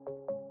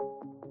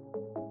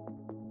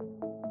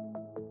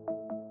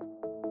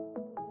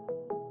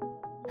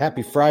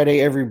Happy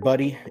Friday,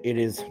 everybody. It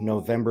is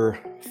November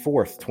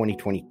 4th,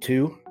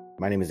 2022.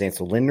 My name is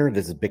Ansel Lindner.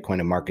 This is Bitcoin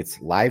and Markets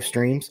live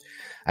streams.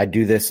 I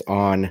do this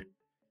on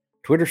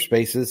Twitter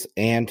Spaces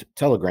and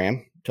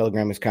Telegram.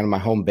 Telegram is kind of my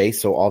home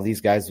base, so all these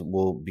guys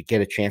will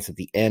get a chance at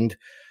the end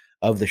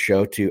of the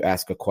show to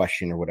ask a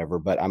question or whatever.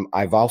 But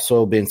I've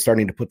also been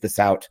starting to put this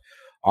out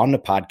on the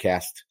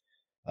podcast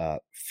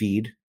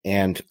feed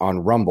and on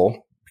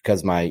Rumble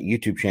because my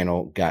YouTube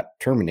channel got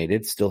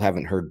terminated. Still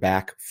haven't heard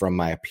back from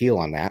my appeal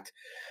on that.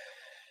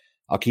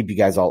 I'll keep you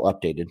guys all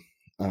updated.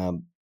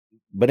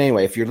 But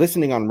anyway, if you're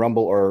listening on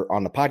Rumble or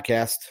on the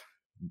podcast,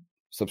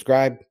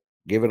 subscribe,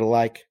 give it a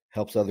like,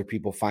 helps other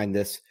people find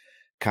this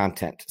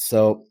content.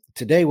 So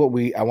today I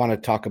want to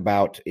talk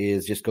about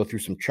is just go through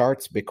some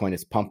charts. Bitcoin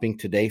is pumping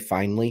today,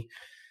 finally,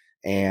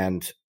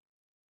 and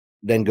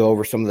then go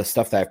over some of the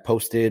stuff that I've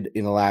posted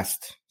in the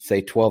last,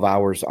 say, 12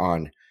 hours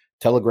on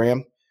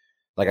Telegram.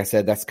 Like I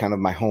said, that's kind of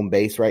my home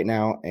base right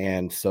now.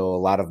 And so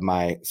a lot of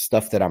my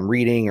stuff that I'm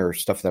reading or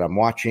stuff that I'm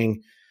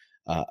watching,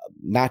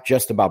 not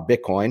just about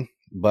Bitcoin,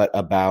 but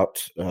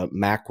about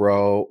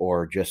macro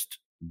or just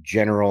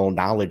general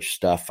knowledge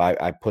stuff.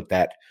 I put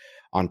that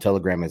on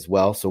Telegram as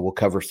well. So we'll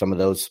cover some of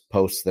those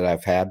posts that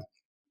I've had.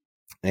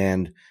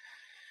 And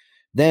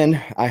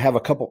then I have a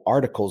couple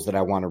articles that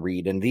I want to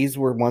read. And these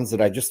were ones that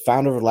I just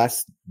found over the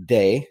last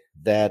day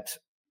that,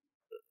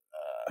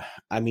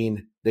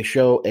 they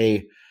show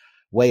a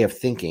way of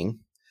thinking.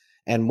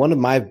 And one of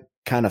my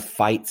kind of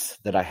fights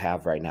that I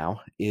have right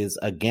now is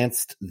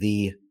against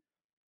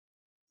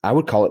I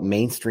would call it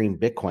mainstream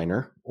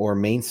Bitcoiner or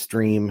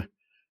mainstream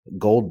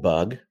gold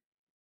bug,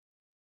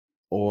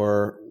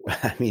 or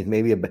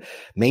maybe a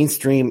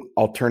mainstream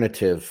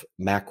alternative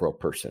macro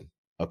person.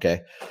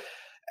 Okay.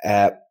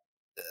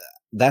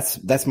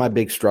 That's my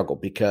big struggle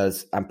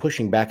because I'm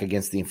pushing back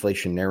against the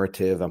inflation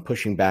narrative. I'm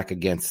pushing back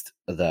against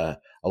a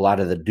lot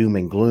of the doom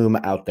and gloom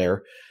out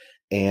there.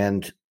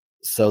 And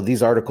so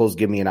these articles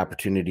give me an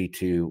opportunity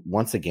to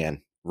once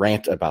again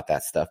rant about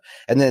that stuff.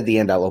 And then at the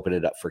end, I'll open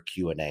it up for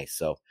Q&A.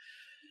 So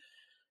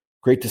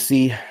great to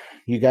see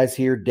you guys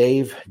here.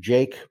 Dave,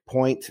 Jake,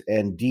 Point,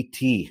 and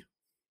DT.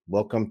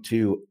 Welcome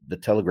to the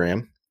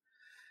Telegram,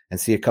 and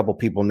see a couple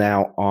people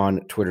now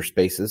on Twitter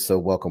Spaces. So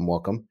welcome.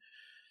 All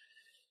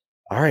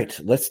right,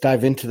 let's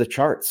dive into the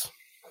charts.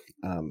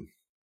 I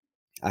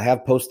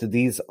have posted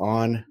these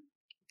on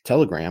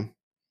Telegram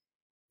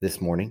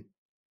this morning,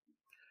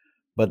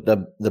 but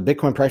the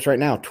Bitcoin price right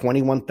now,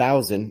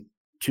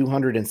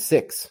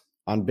 21,206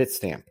 on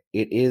Bitstamp.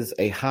 It is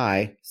a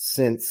high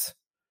since,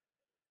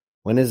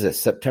 when is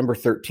this? September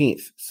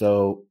 13th.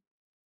 So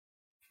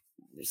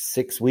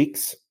 6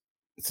 weeks.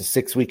 It's a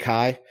 6-week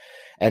high.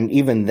 And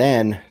even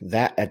then,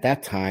 at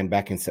that time,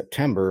 back in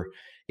September,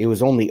 it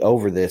was only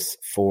over this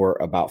for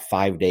about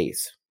 5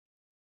 days.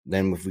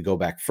 Then if we go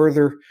back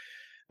further,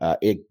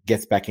 it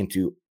gets back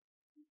into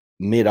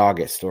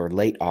mid-August or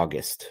late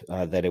August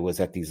that it was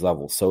at these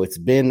levels. So it's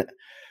been,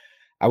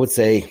 I would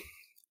say,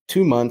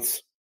 2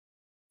 months,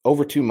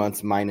 over 2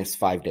 months minus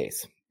 5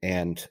 days.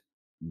 And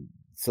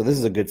so this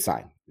is a good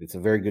sign. It's a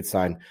very good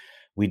sign.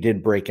 We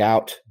did break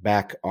out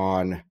back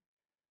on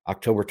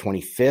October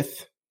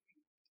 25th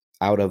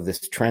out of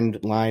this trend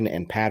line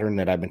and pattern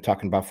that I've been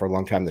talking about for a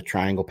long time, the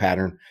triangle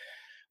pattern.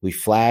 We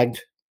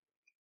flagged.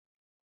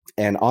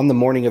 And on the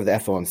morning of the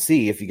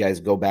FOMC, if you guys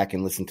go back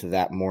and listen to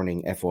that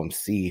morning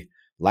FOMC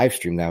live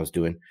stream that I was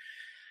doing,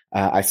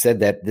 I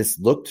said that this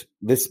bull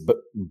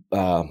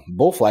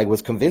flag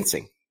was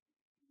convincing.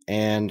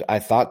 And I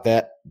thought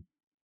that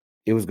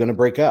it was going to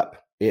break up.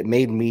 It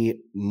made me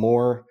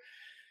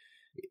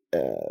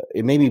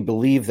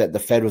believe that the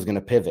Fed was going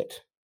to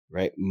pivot,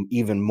 right?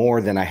 Even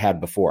more than I had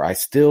before. I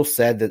still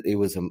said that it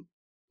was a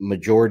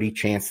majority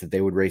chance that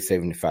they would raise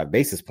 75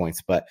 basis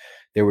points, but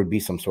there would be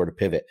some sort of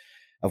pivot.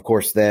 Of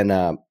course, then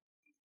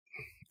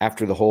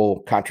after the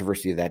whole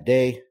controversy of that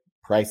day,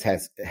 price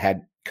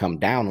had come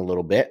down a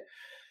little bit,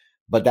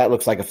 but that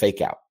looks like a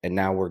fake out. And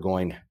now we're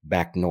going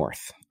back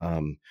north.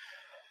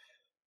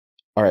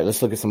 All right,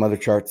 let's look at some other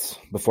charts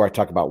before I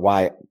talk about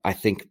why I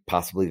think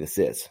possibly this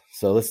is.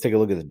 So let's take a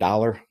look at the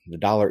dollar. The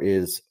dollar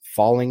is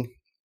falling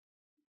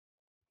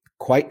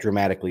quite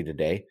dramatically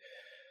today.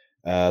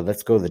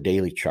 Let's go to the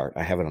daily chart.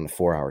 I have it on the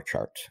 4-hour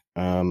chart.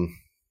 All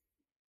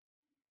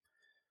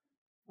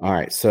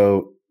right,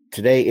 so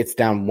today it's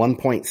down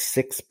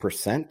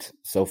 1.6%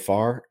 so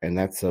far, and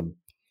that's a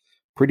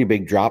pretty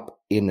big drop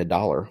in the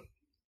dollar.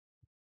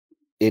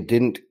 It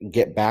didn't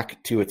get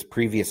back to its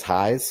previous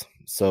highs.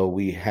 So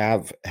we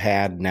have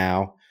had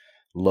now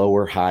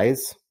lower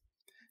highs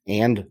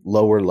and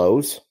lower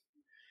lows.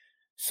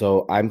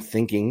 So I'm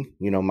thinking,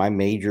 my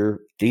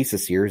major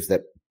thesis here is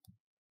that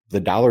the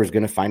dollar is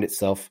going to find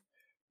itself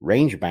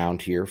range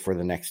bound here for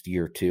the next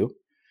year or two.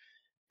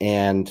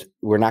 And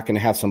we're not going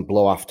to have some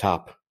blow off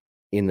top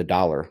in the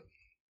dollar.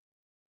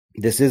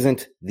 This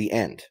isn't the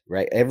end,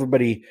 right?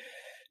 Everybody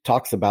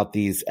talks about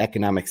these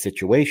economic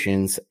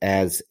situations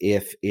as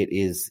if it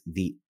is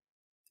the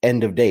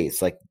end of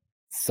days, like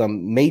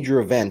some major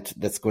event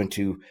that's going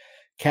to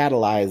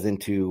catalyze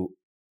into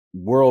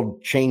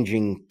world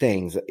changing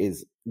things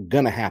is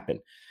going to happen.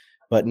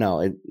 But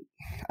no,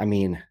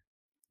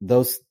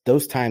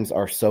 those times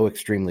are so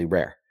extremely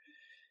rare.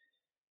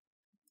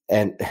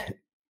 And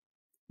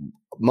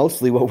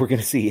mostly what we're going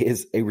to see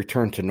is a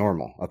return to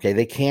normal. Okay.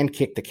 They can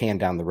kick the can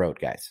down the road,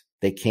 guys.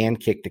 They can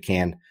kick the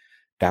can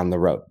down the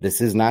road.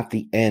 This is not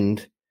the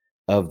end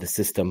of the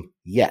system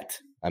yet.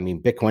 I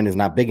mean, Bitcoin is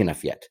not big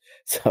enough yet.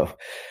 So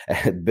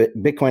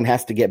Bitcoin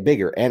has to get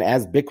bigger. And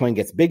as Bitcoin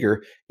gets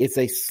bigger, it's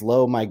a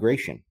slow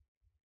migration,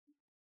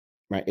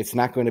 right? It's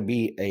not going to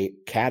be a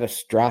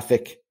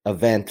catastrophic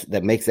event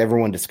that makes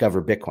everyone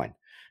discover Bitcoin.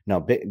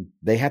 No,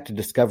 they have to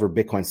discover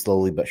Bitcoin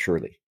slowly but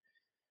surely.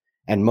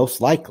 And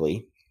most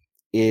likely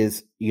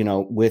is,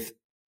 with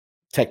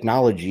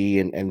technology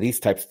and these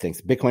types of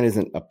things. Bitcoin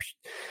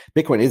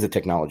is a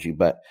technology,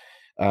 but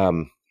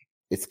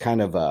it's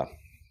kind of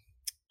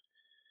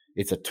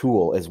it's a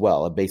tool as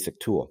well, a basic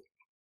tool.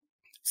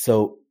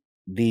 So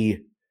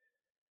the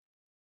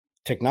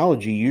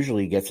technology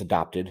usually gets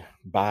adopted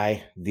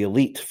by the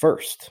elite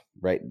first,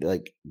 right?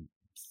 Like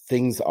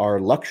things are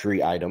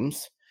luxury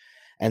items,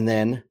 and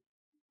then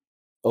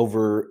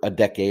over a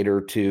decade or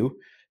two,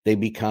 they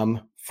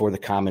become for the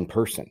common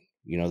person.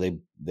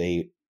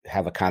 They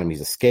have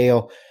economies of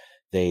scale.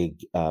 They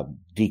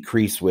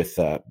decrease with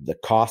the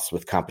costs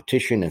with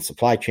competition and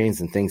supply chains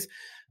and things,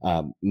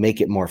 make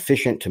it more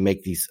efficient to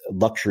make these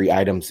luxury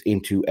items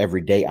into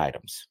everyday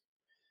items.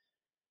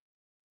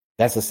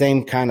 That's the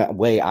same kind of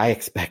way I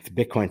expect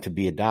Bitcoin to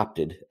be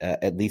adopted,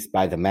 at least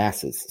by the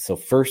masses. So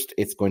first,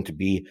 it's going to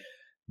be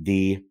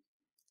the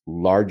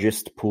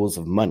largest pools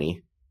of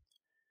money.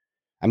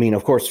 I mean,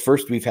 of course,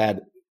 first we've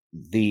had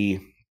the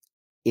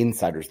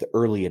insiders, the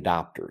early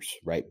adopters,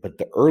 right? But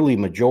the early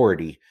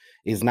majority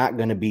is not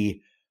going to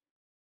be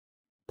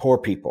poor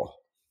people.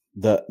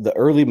 The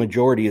early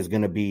majority is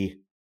going to be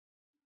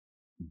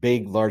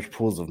big, large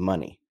pools of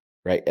money,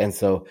 right? And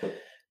so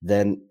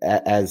then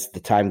as the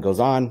time goes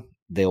on,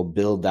 they'll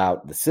build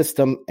out the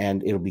system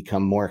and it'll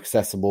become more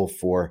accessible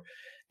for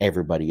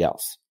everybody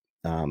else.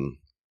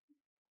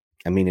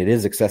 I mean, it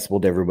is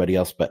accessible to everybody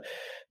else, but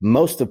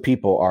most of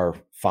people are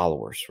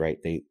followers, right?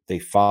 They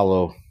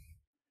follow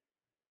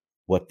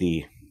what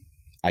the,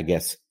 I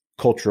guess,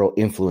 cultural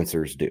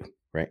influencers do,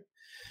 right?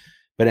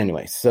 But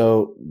anyway,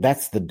 so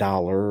that's the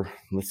dollar.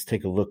 Let's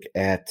take a look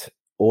at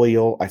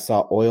oil. I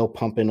saw oil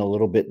pumping a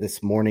little bit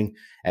this morning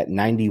at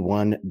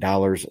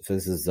 $91. So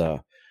this is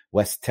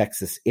West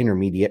Texas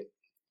Intermediate.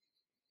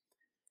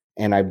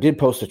 And I did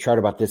post a chart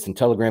about this in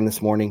Telegram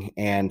this morning,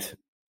 and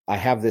I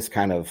have this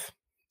kind of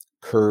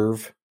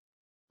curve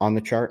on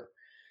the chart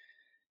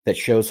that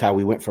shows how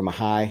we went from a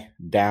high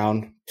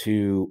down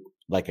to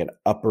like an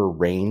upper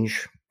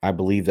range. I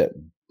believe that,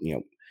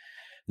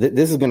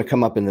 this is going to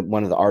come up in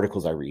one of the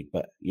articles I read,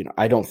 but,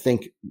 I don't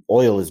think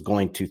oil is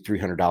going to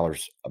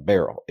 $300 a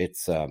barrel.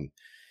 It's going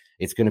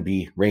to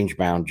be range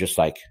bound, just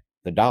like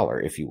the dollar,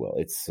 if you will.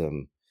 It's,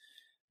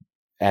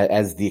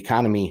 as the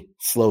economy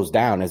slows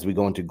down, as we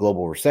go into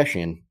global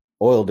recession,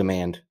 oil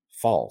demand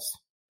falls.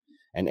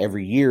 And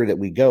every year that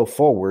we go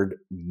forward,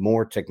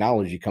 more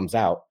technology comes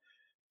out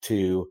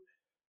to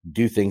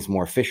do things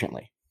more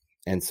efficiently.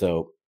 And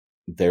so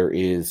there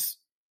is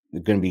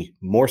going to be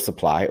more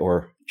supply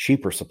or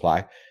cheaper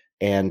supply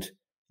and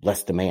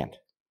less demand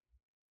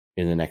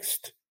in the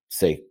next,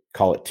 say,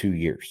 call it 2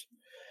 years.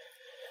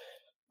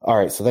 All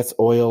right, so that's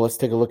oil. Let's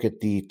take a look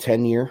at the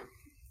 10-year.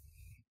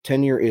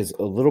 10-year is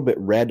a little bit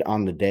red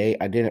on the day.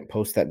 I didn't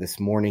post that this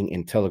morning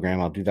in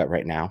Telegram. I'll do that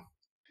right now.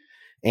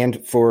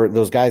 And for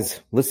those guys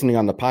listening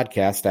on the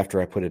podcast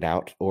after I put it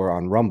out or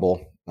on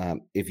Rumble,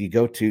 if you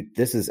go to,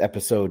 this is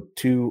episode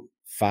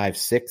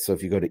 256. So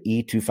if you go to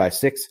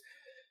E256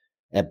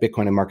 at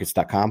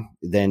bitcoinandmarkets.com,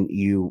 then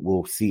you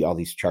will see all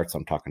these charts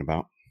I'm talking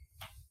about.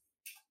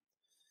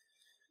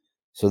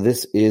 So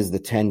this is the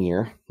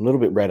 10-year, a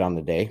little bit red on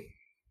the day,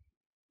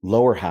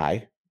 lower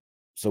high.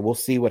 So we'll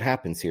see what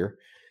happens here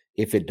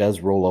if it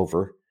does roll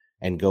over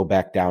and go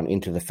back down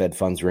into the Fed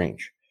funds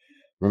range.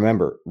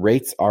 Remember,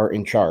 rates are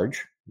in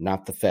charge,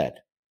 not the Fed.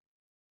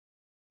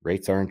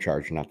 Rates are in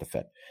charge, not the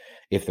Fed.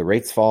 If the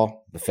rates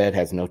fall, the Fed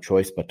has no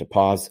choice but to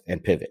pause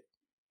and pivot.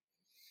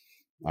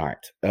 All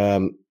right.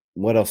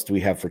 What else do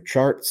we have for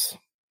charts?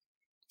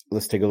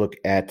 Let's take a look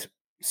at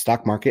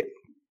stock market.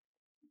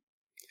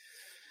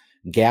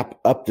 Gap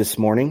up this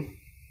morning.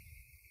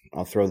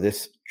 I'll throw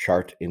this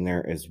chart in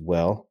there as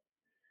well.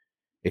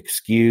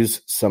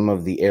 Excuse some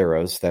of the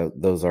arrows.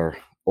 Those are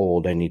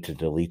old. I need to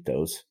delete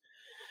those.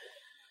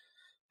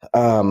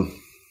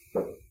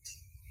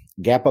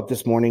 Gap up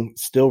this morning,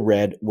 still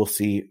red. We'll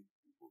see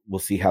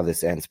how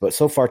this ends. But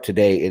so far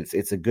today,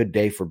 it's a good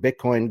day for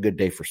Bitcoin, good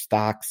day for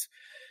stocks.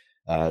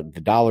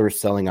 The dollar is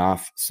selling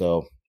off.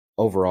 So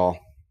overall,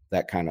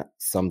 that kind of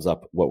sums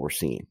up what we're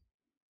seeing.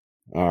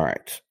 All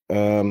right.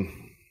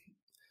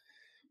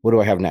 What do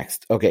I have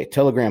next? Okay,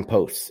 Telegram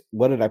posts.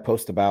 What did I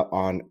post about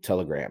on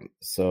Telegram?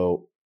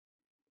 So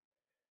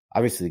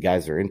obviously the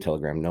guys that are in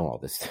Telegram know all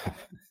this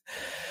stuff.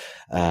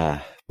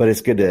 But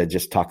it's good to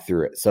just talk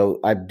through it. So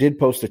I did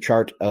post a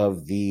chart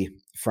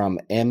from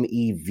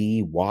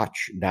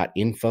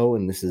mevwatch.info,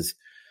 and this is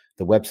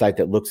the website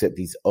that looks at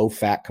these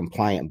OFAC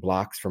compliant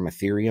blocks from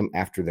Ethereum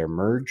after their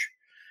merge.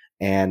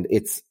 And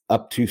it's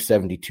up to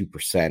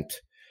 72%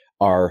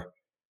 are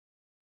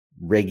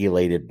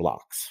regulated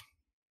blocks.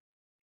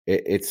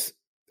 It's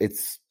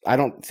I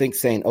don't think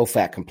saying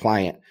OFAC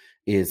compliant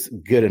is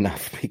good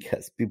enough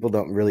because people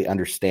don't really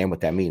understand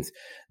what that means.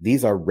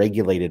 These are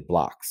regulated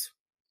blocks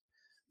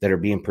that are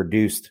being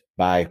produced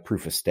by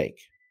proof of stake.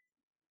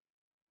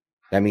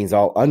 That means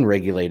all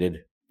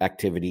unregulated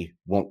activity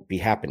won't be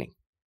happening.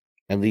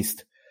 At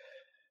least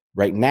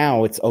right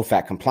now it's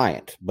OFAC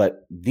compliant,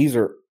 but this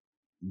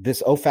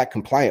OFAC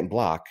compliant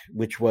block,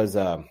 which was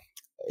a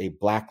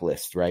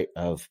blacklist, right,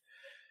 of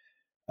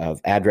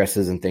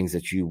addresses and things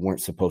that you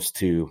weren't supposed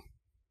to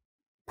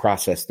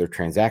process their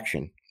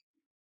transaction.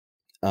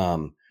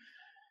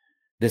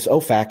 This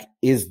OFAC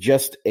is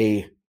just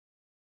the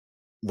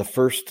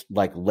first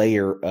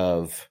layer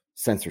of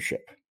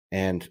censorship,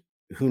 and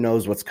who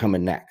knows what's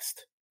coming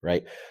next,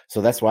 right?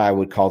 So that's why I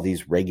would call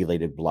these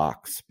regulated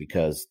blocks,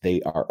 because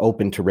they are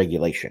open to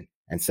regulation,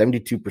 and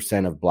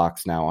 72% of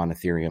blocks now on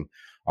Ethereum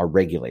are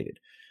regulated,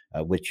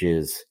 which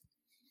is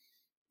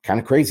kind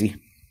of crazy.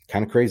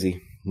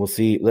 We'll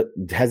see.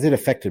 Has it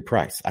affected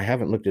price? I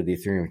haven't looked at the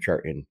Ethereum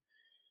chart in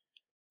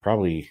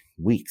probably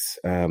weeks.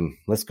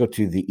 Let's go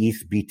to the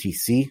ETH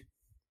BTC.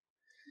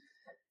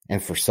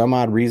 And for some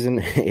odd reason,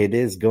 it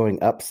is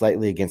going up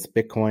slightly against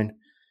Bitcoin.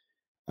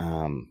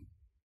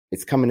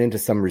 It's coming into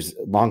some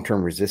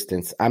long-term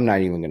resistance. I'm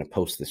not even going to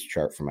post this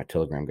chart for my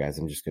Telegram guys.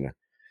 I'm just going to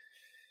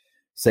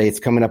say it's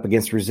coming up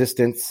against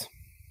resistance.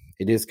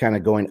 It is kind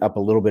of going up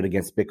a little bit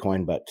against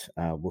Bitcoin, but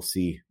we'll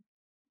see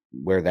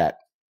where that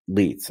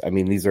leads. I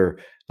mean, these are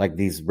like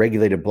these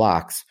regulated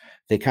blocks.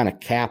 They kind of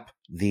cap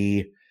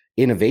the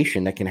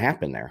innovation that can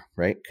happen there,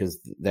 right? Because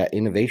that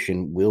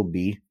innovation will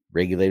be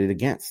regulated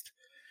against.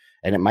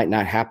 And it might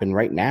not happen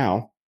right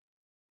now.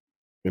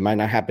 It might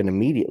not happen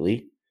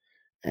immediately.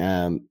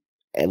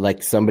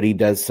 Like somebody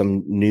does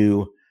some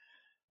new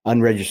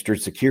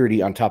unregistered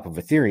security on top of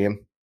Ethereum,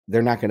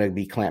 they're not going to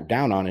be clamped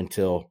down on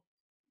until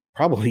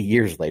probably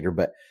years later,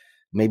 but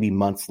maybe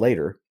months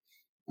later.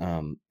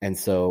 And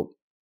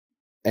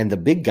the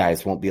big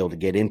guys won't be able to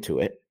get into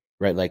it,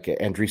 right? Like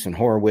Andreessen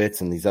Horowitz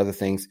and these other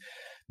things,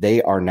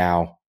 they are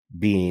now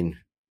being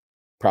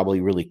probably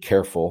really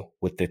careful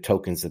with the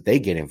tokens that they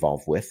get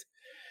involved with.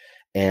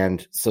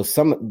 And so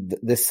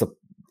this,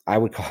 I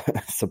would call it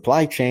a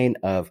supply chain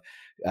of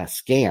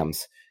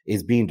scams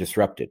is being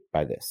disrupted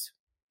by this.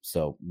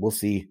 So we'll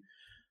see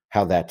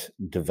how that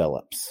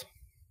develops.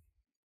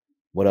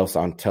 What else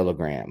on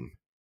Telegram?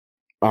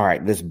 All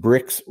right, this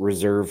BRICS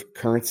reserve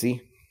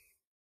currency.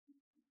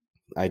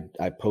 I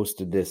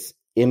posted this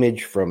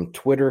image from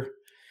Twitter,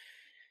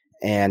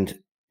 and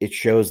it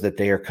shows that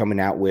they are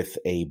coming out with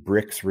a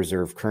BRICS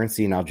reserve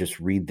currency, and I'll just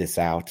read this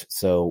out.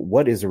 So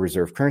what is a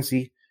reserve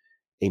currency?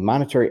 A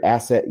monetary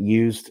asset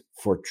used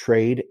for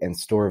trade and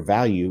store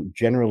value,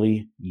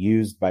 generally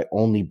used by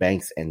only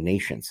banks and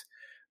nations.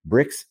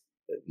 BRICS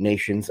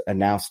nations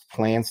announced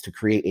plans to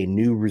create a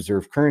new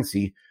reserve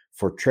currency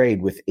for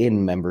trade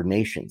within member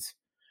nations.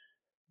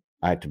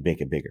 I have to make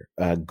it bigger.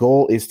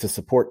 Goal is to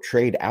support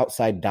trade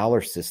outside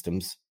dollar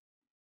systems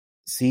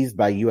seized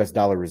by U.S.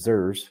 dollar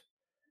reserves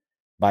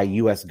by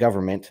U.S.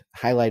 government,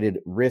 highlighted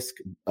risk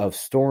of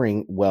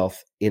storing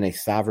wealth in a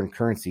sovereign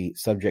currency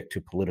subject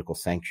to political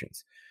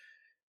sanctions.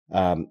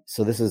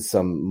 So this is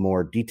some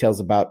more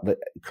details about the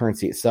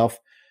currency itself.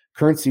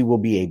 Currency will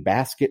be a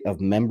basket of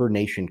member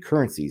nation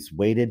currencies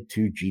weighted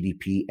to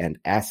GDP and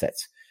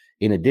assets.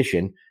 In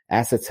addition,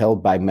 assets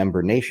held by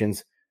member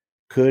nations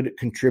could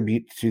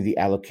contribute to the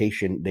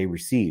allocation they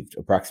received,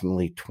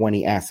 approximately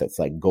 20 assets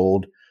like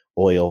gold,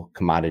 oil,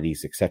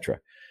 commodities, etc.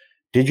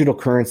 Digital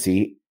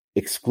currency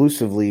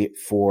exclusively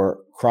for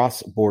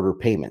cross-border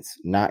payments,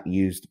 not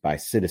used by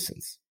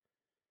citizens.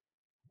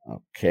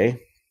 Okay.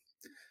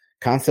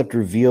 Concept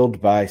revealed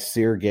by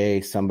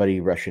Sergey, somebody,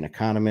 Russian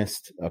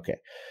economist. Okay.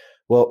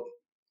 Well,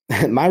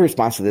 my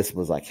response to this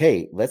was like,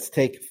 hey, let's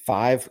take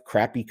 5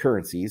 crappy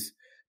currencies,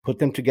 put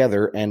them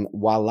together, and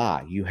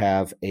voila, you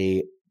have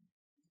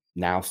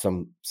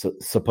some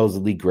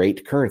supposedly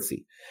great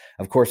currency.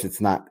 Of course,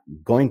 it's not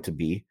going to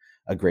be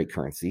a great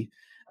currency.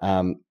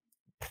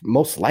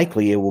 Most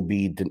likely it will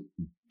be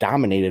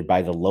dominated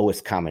by the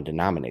lowest common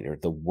denominator,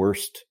 the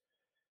worst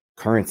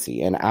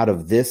currency. And out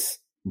of this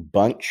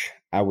bunch,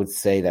 I would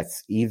say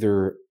that's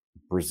either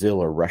Brazil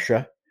or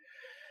Russia.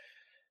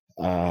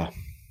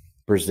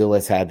 Brazil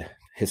has had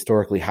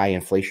historically high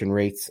inflation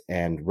rates,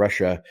 and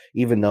Russia,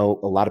 even though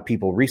a lot of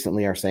people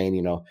recently are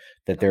saying,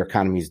 that their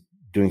economy is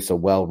doing so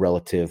well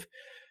relative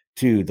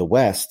to the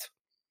West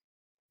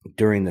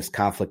during this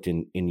conflict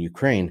in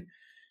Ukraine,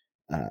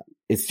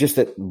 it's just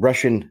that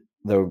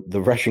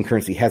the Russian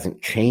currency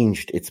hasn't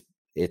changed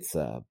its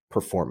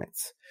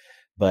performance,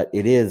 but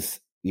it is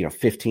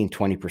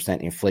 15-20%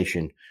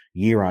 inflation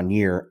year on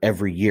year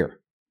every year.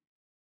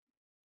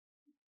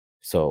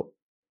 So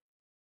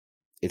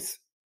it's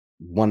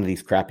one of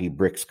these crappy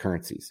BRICS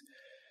currencies.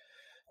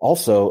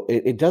 Also,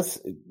 it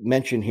does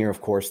mention here,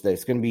 of course, that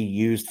it's going to be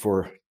used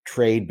for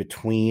trade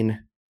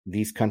between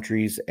these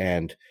countries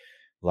and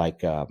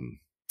like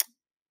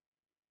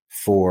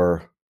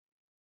for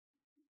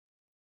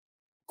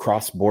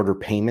cross-border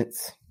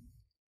payments,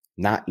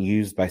 not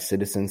used by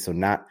citizens, so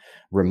not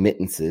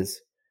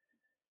remittances.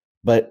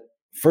 But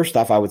first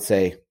off, I would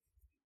say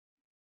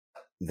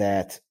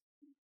that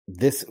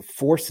this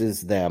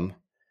forces them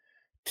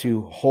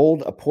to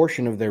hold a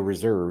portion of their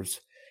reserves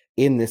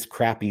in this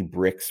crappy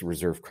BRICS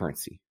reserve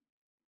currency.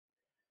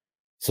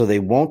 So they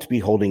won't be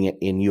holding it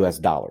in US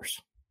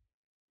dollars,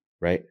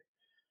 right?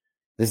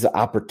 This is an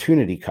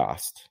opportunity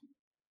cost.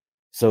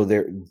 So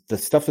the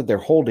stuff that they're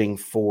holding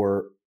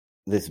for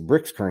this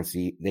BRICS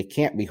currency, they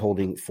can't be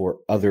holding for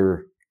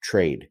other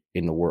trade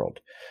in the world.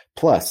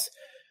 Plus,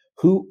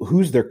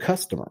 who's their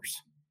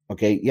customers?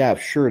 Okay, yeah,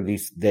 sure.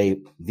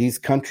 These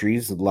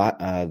countries,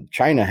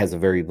 China has a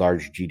very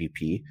large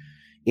GDP.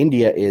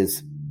 India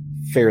is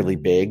fairly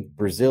big.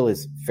 Brazil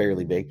is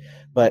fairly big,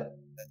 but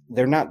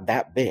they're not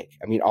that big.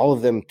 I mean, all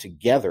of them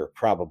together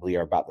probably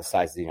are about the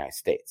size of the United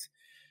States.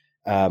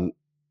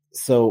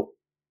 So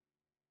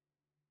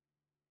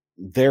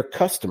their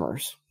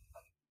customers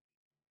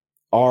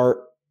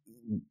are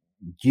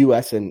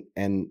US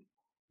and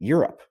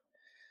Europe.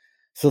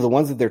 So the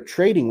ones that they're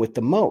trading with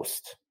the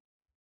most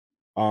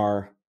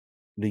are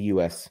the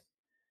US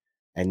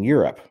and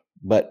Europe.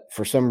 But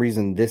for some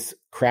reason, this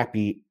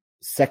crappy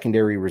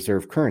secondary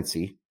reserve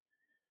currency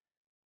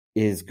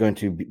is going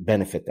to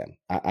benefit them.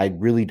 I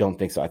really don't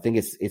think so. I think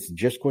it's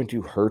just going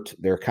to hurt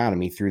their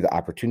economy through the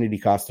opportunity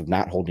cost of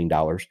not holding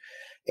dollars.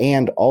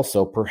 And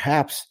also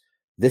perhaps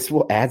this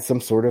will add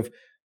some sort of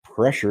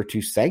pressure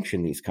to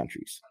sanction these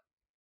countries.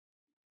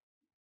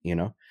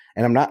 And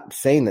I'm not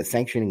saying that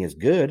sanctioning is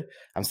good.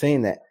 I'm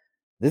saying that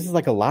this is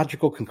like a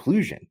logical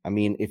conclusion. I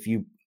mean, if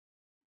you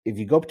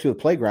go up to a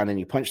playground and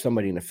you punch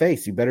somebody in the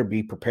face, you better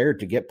be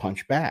prepared to get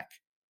punched back.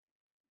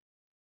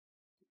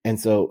 And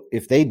so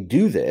if they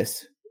do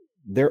this,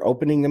 they're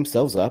opening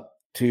themselves up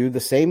to the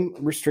same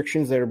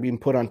restrictions that are being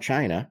put on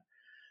China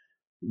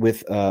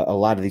with a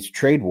lot of these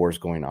trade wars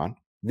going on.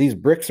 These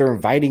BRICS are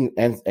inviting,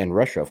 and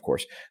Russia, of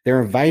course,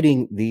 they're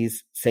inviting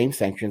these same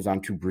sanctions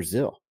onto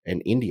Brazil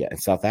and India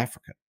and South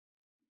Africa.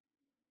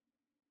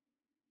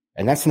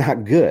 And that's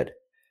not good,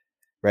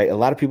 right? A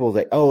lot of people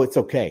say, oh, it's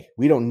okay.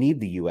 We don't need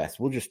the U.S.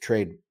 We'll just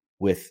trade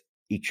with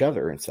each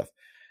other and stuff.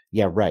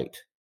 Yeah, right.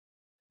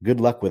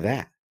 Good luck with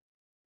that.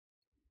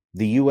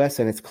 The U.S.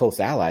 and its close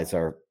allies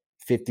are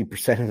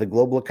 50% of the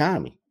global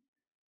economy.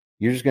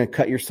 You're just going to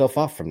cut yourself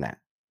off from that.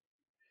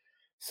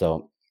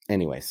 So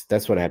anyways,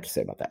 that's what I have to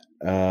say about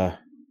that.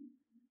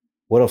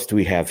 What else do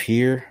we have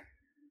here?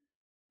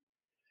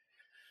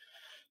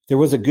 There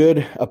was a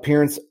good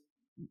appearance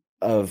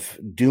of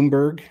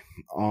Doomberg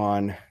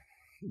on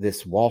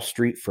this Wall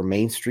Street for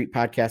Main Street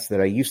podcast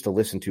that I used to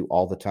listen to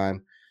all the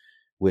time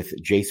with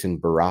Jason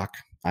Barak.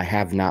 I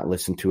have not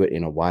listened to it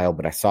in a while,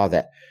 but I saw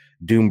that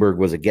Doomberg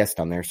was a guest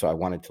on there, so I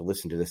wanted to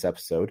listen to this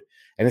episode.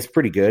 And it's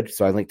pretty good,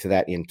 so I linked to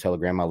that in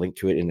Telegram. I'll link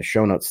to it in the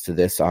show notes to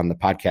this on the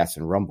podcast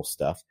and Rumble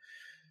stuff.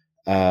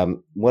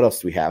 What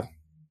else do we have?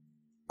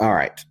 All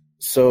right.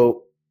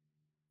 So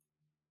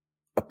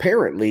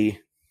apparently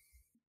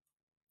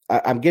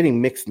I'm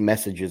getting mixed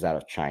messages out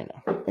of China.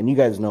 And you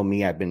guys know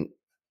me.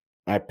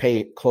 I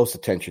pay close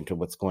attention to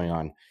what's going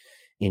on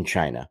in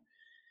China.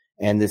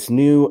 And this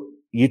new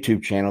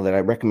YouTube channel that I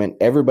recommend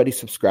everybody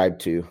subscribe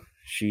to,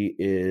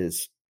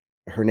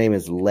 her name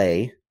is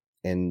Lei,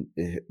 and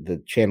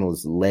the channel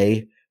is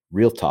Lei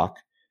Real Talk.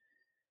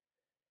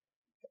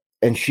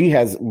 And she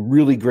has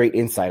really great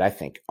insight, I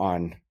think,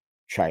 on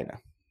China.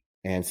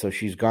 And so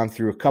she's gone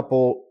through a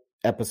couple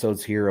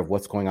episodes here of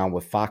what's going on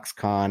with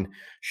Foxconn.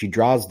 She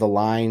draws the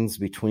lines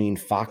between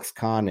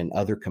Foxconn and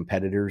other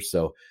competitors.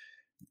 So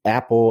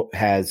Apple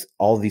has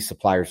all these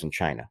suppliers in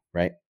China,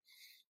 right?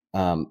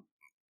 And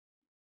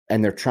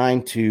they're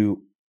trying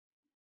to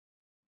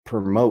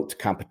promote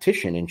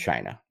competition in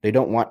China. They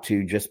don't want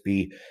to just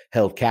be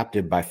held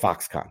captive by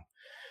Foxconn.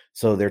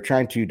 So they're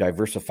trying to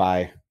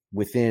diversify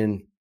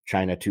within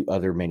China to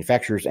other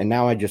manufacturers. And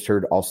now I just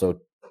heard also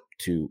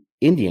to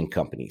Indian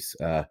companies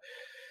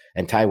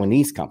and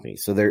Taiwanese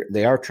companies. So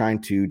they are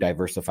trying to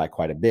diversify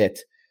quite a bit.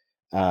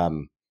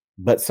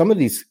 But some of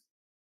these,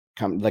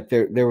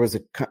 there was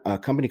a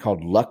company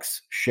called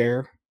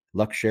Luxshare.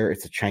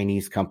 It's a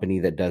Chinese company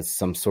that does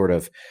some sort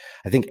of,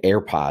 I think,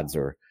 AirPods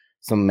or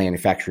some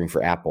manufacturing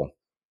for Apple.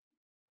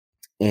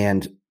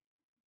 And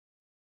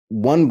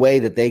one way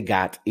that they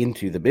got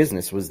into the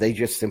business was they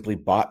just simply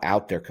bought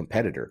out their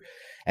competitor.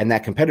 And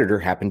that competitor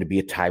happened to be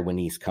a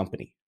Taiwanese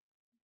company.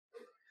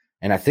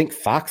 And I think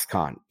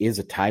Foxconn is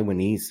a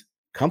Taiwanese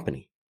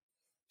company.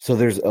 So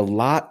there's a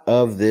lot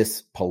of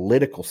this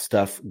political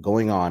stuff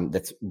going on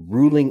that's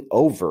ruling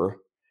over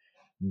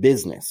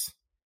business,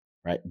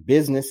 right?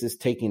 Business is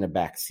taking a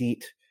back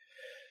seat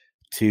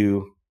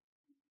to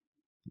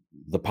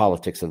the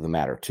politics of the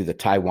matter, to the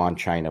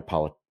Taiwan-China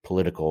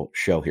political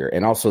show here.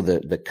 And also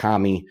the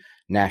commie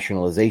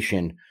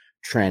nationalization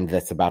trend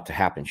that's about to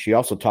happen. She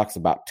also talks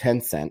about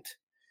Tencent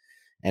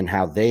and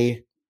how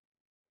they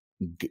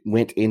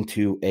went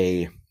into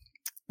a,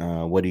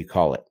 what do you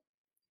call it?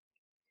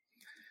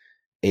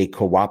 A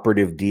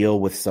cooperative deal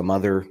with some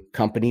other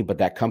company, but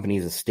that company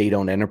is a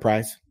state-owned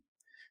enterprise.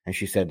 And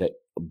she said that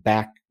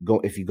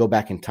if you go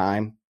back in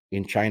time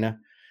in China,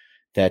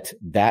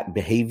 that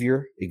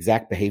behavior,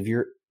 exact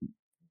behavior,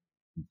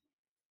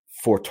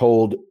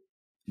 foretold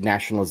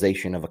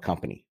nationalization of a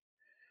company.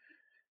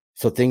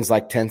 So things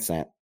like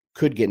Tencent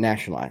could get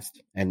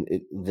nationalized, and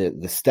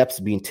the steps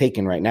being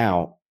taken right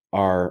now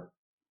are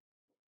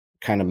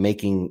kind of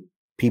making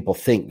people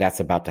think that's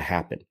about to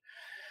happen.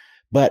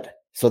 But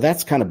so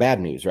that's kind of bad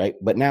news, right?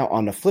 But now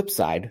on the flip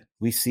side,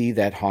 we see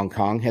that Hong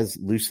Kong has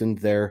loosened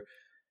their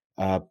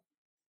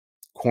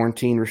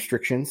quarantine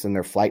restrictions and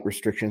their flight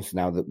restrictions.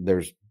 Now that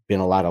there's been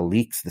a lot of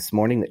leaks this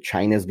morning that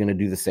China is going to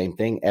do the same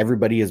thing.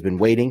 Everybody has been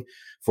waiting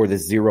for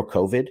this zero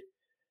COVID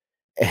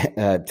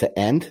to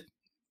end.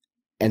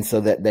 And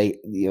so that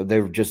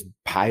they're just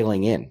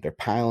piling in. They're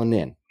piling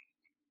in.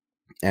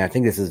 And I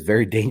think this is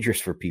very dangerous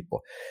for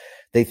people.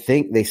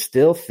 They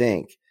still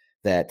think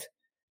that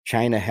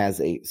China has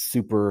a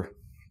super,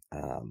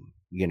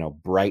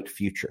 bright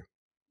future.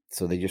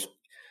 So they're just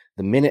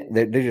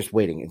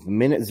waiting. If the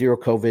minute zero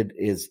COVID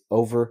is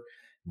over,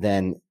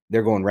 then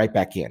they're going right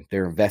back in.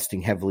 They're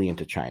investing heavily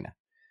into China,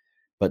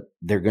 but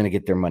they're going to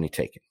get their money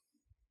taken.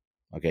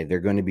 Okay. They're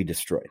going to be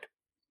destroyed.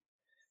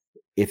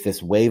 If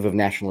this wave of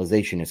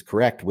nationalization is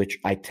correct, which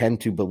I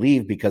tend to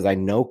believe because I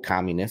know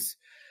communists,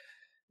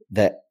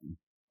 that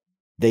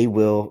they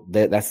will,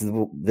 this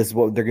is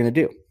what they're going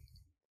to do.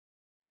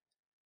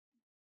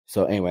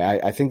 So anyway,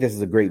 I think this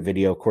is a great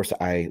video. Of course,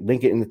 I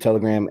link it in the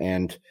Telegram,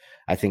 and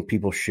I think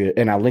people should,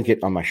 and I'll link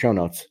it on my show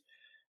notes.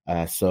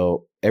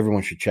 So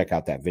everyone should check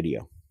out that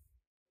video.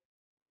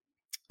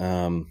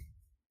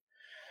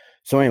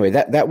 So anyway,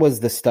 that was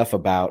the stuff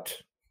about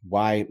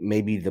why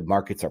maybe the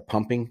markets are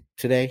pumping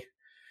today,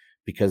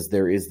 because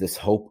there is this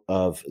hope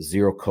of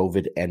zero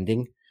COVID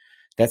ending.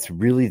 That's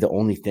really the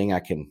only thing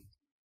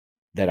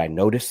that I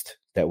noticed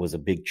that was a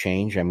big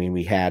change. I mean,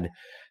 we had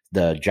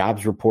the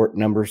jobs report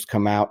numbers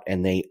come out,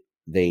 and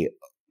they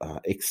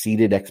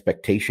exceeded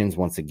expectations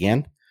once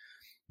again.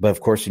 But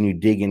of course, when you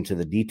dig into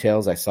the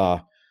details, I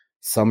saw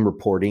some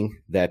reporting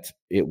that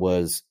it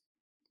was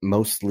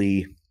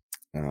mostly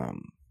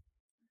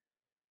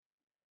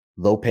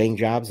low-paying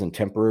jobs and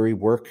temporary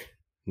work,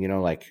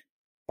 like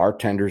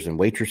bartenders and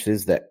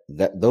waitresses, that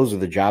those are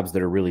the jobs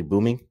that are really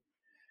booming.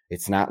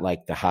 It's not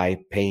like the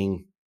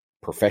high-paying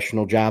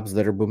professional jobs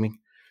that are booming.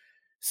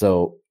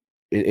 So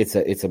it's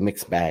a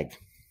mixed bag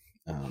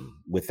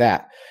with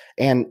that.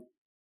 And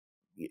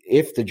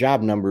if the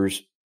job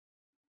numbers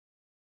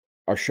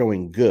are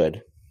showing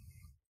good,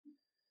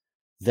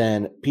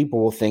 then people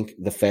will think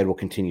the Fed will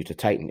continue to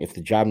tighten. If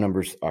the job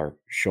numbers are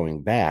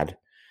showing bad,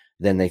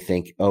 then they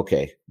think,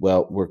 okay,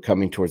 well, we're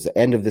coming towards the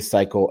end of this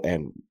cycle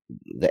and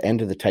the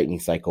end of the tightening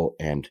cycle,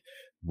 and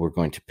we're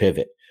going to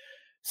pivot.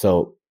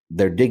 So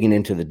they're digging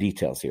into the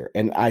details here.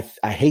 And I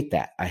hate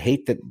that. I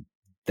hate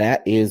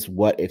that is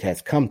what it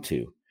has come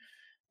to,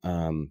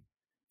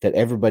 that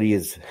everybody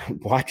is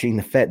watching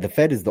the Fed. The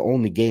Fed is the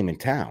only game in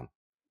town.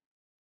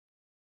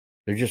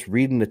 They're just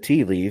reading the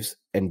tea leaves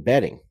and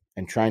betting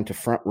and trying to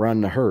front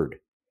run the herd.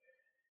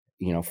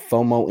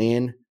 FOMO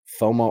in,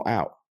 FOMO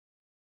out.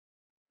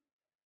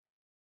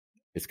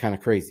 It's kind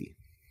of crazy.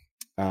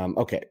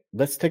 Okay,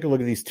 let's take a look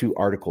at these two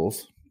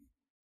articles.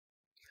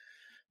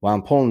 While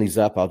I'm pulling these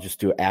up, I'll just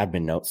do an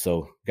admin note.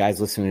 So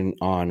guys listening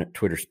on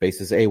Twitter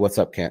Spaces, hey, what's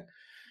up, Kent?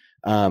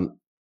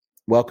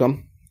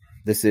 Welcome.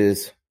 This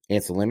is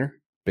Ansel Linner,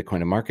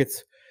 Bitcoin and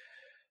Markets,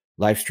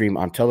 live stream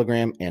on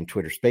Telegram and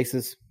Twitter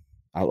Spaces.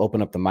 I'll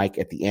open up the mic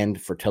at the end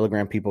for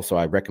Telegram people, so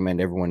I recommend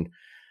everyone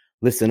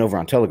listen over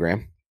on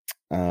Telegram.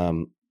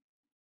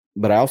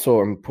 But I also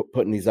am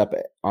putting these up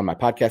on my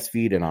podcast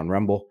feed and on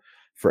Rumble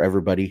for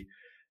everybody.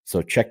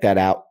 So check that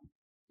out.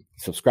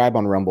 Subscribe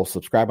on Rumble,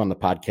 subscribe on the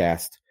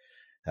podcast.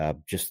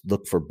 Just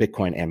look for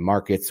Bitcoin and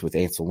Markets with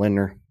Ansel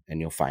Lindner, and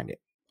you'll find it.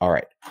 All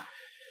right.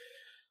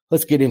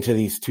 Let's get into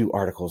these two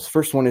articles.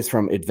 First one is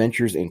from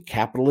Adventures in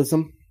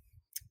Capitalism.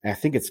 And I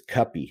think it's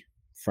Cuppy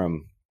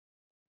from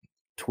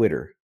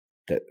Twitter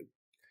that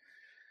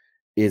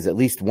is at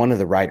least one of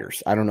the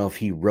writers. I don't know if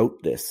he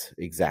wrote this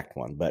exact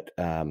one, but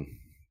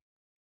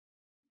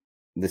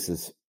this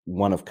is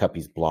one of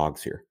Cuppy's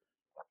blogs here.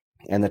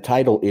 And the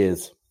title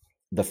is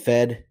The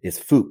Fed is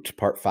Fooked,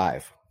 Part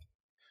 5.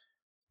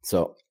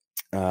 So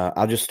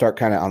I'll just start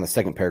kind of on the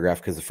second paragraph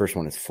because the first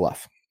one is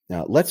fluff.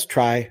 Now, let's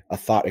try a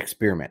thought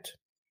experiment.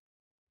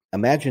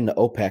 Imagine that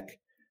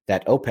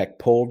OPEC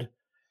pulled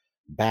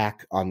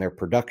back on their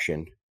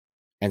production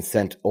and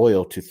sent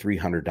oil to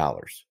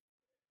 $300.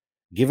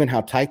 Given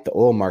how tight the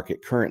oil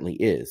market currently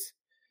is,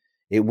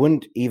 it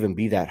wouldn't even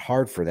be that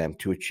hard for them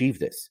to achieve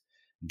this,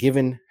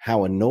 given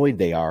how annoyed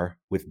they are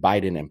with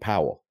Biden and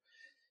Powell.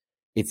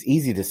 It's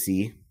easy to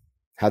see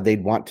how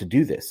they'd want to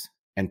do this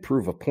and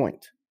prove a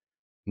point.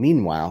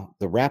 Meanwhile,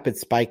 the rapid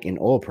spike in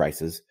oil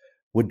prices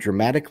would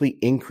dramatically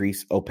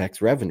increase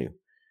OPEC's revenue.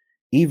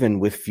 even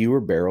with fewer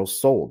barrels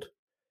sold,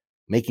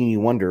 making you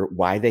wonder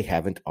why they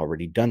haven't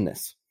already done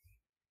this.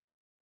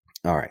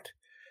 All right.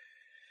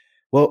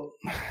 Well,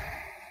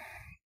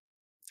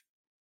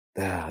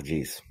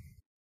 geez.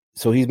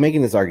 So he's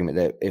making this argument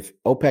that if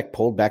OPEC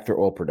pulled back their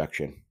oil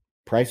production,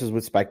 prices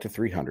would spike to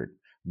 300.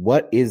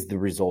 What is the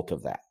result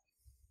of that?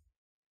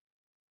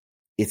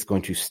 It's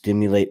going to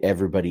stimulate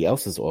everybody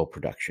else's oil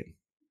production.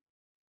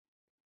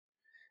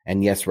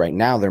 And yes, right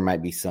now there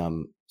might be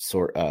some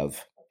sort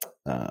of,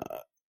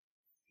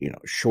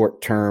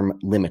 short-term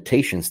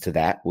limitations to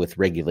that with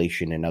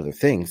regulation and other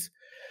things.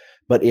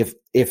 But if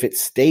it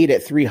stayed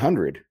at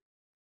 300,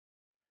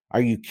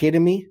 are you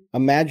kidding me?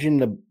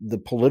 Imagine the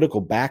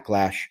political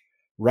backlash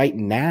right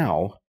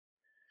now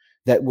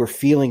that we're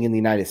feeling in the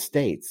United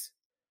States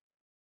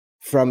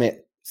from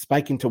it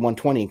spiking to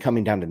 120 and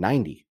coming down to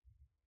 90.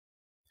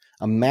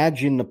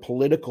 Imagine the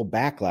political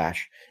backlash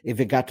if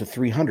it got to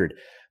 300.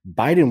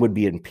 Biden would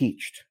be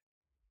impeached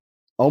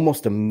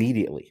almost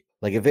immediately.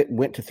 Like if it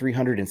went to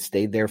 300 and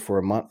stayed there for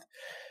a month,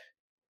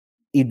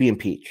 he'd be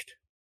impeached.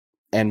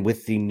 And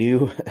with the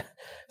new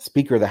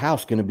Speaker of the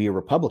House going to be a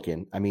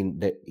Republican, I mean,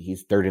 that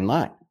he's third in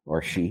line,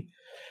 or she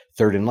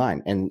third in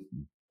line. And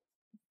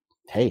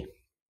hey,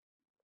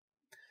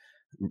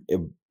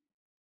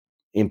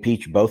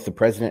 impeach both the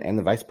president and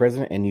the vice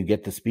president, and you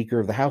get the Speaker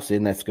of the House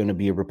in that's going to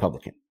be a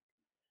Republican.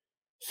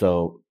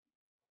 So,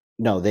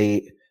 no,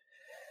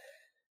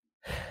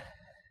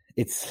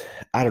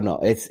 I don't know.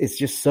 It's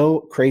just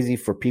so crazy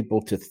for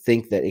people to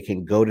think that it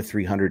can go to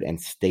 300 and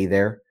stay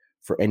there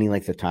for any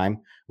length of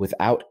time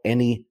without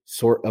any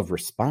sort of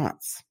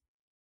response.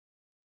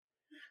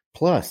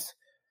 Plus,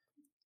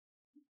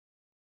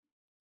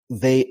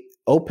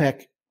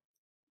 OPEC,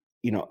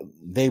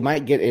 they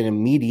might get an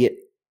immediate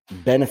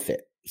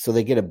benefit. So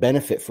they get a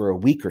benefit for a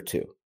week or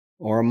two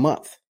or a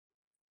month,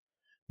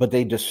 but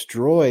they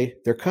destroy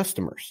their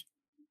customers.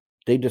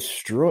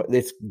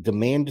 It's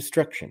demand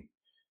destruction.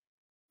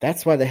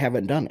 That's why they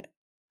haven't done it,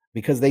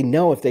 because they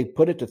know if they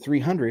put it to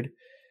 300,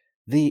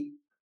 the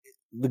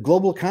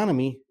global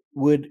economy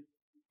would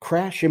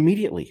crash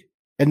immediately,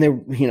 and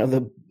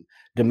the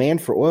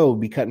demand for oil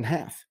would be cut in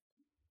half.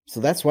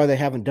 So that's why they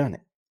haven't done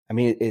it. I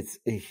mean,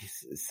 he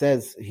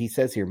says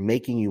here,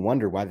 making you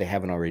wonder why they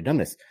haven't already done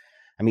this.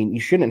 I mean, you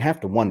shouldn't have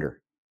to wonder,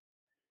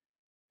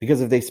 because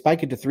if they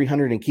spike it to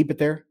 300 and keep it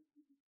there,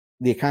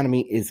 the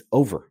economy is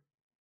over.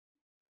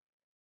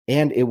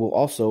 And it will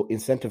also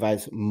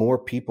incentivize more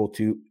people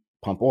to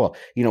pump oil.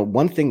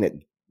 One thing that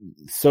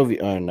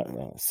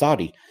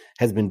Saudi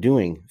has been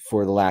doing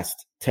for the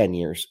last 10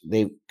 years,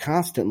 they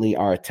constantly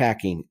are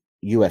attacking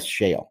U.S.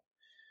 shale.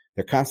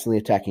 They're constantly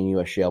attacking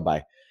U.S. shale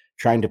by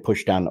trying to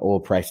push down the oil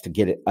price to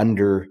get it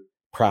under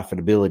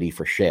profitability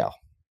for shale.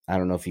 I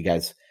don't know if you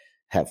guys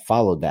have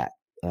followed that.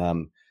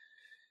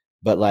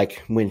 But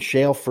like when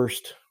shale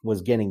first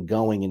was getting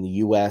going in the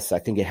U.S., I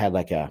think it had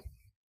like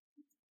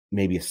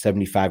maybe a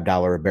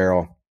 $75 a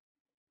barrel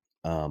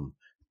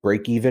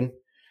break even.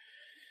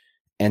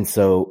 And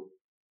so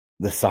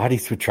the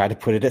Saudis would try to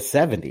put it at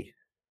 70,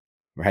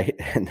 right?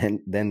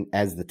 And then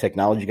as the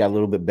technology got a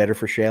little bit better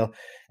for shale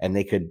and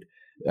they could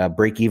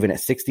break even at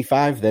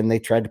 65, then they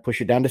tried to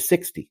push it down to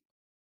 60,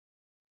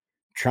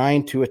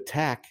 trying to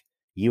attack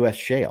U.S.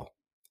 shale.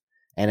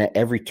 And at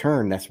every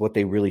turn, that's what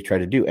they really try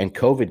to do. And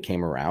COVID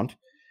came around,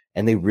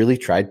 and they really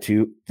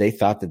they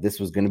thought that this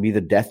was going to be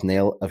the death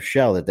nail of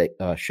shale,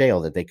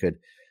 that they could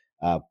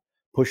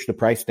push the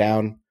price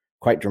down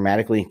quite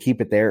dramatically and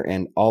keep it there.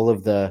 And all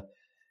of the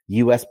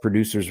U.S.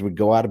 producers would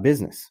go out of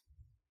business.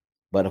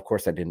 But of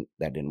course that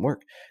didn't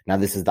work. Now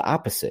this is the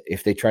opposite.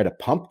 If they try to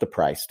pump the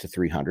price to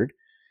 300,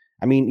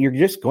 I mean, you're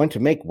just going to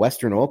make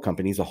Western oil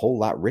companies a whole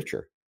lot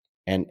richer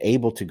and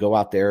able to go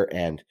out there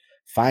and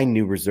find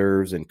new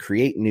reserves and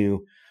create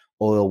new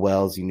oil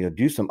wells,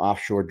 do some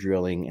offshore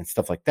drilling and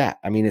stuff like that.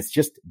 I mean, it's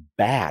just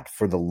bad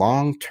for the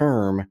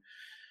long-term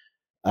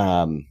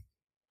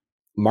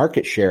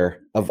market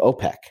share of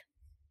OPEC.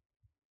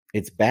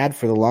 It's bad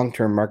for the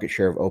long-term market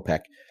share of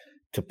OPEC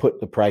to put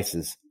the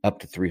prices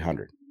up to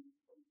 300.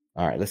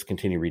 All right, let's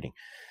continue reading.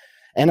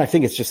 And I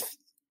think it's just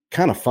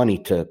kind of funny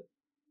to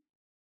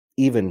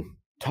even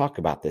talk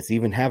about this,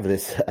 even have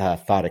this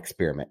thought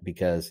experiment,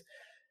 because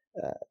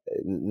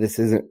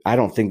I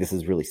don't think this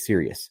is really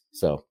serious.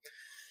 So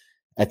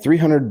at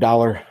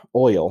 $300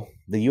 oil,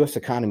 the U.S.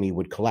 economy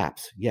would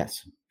collapse.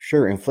 Yes,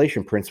 sure,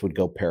 inflation prints would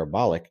go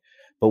parabolic,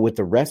 but with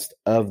the rest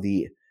of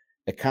the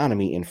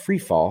economy in free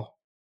fall,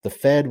 the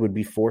Fed would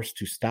be forced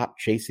to stop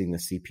chasing the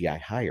CPI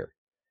higher.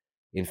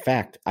 In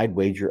fact, I'd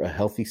wager a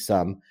healthy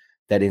sum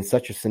that in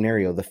such a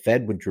scenario, the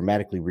Fed would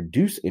dramatically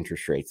reduce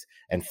interest rates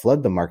and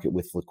flood the market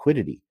with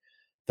liquidity.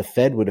 The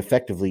Fed would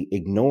effectively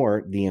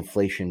ignore the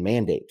inflation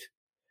mandate.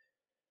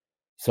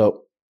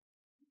 So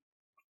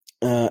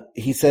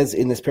he says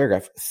in this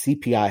paragraph,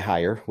 CPI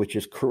higher, which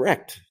is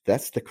correct.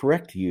 That's the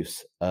correct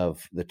use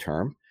of the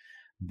term.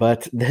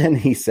 But then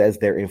he says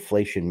their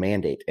inflation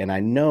mandate. And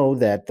I know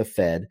that the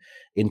Fed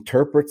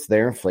interprets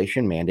their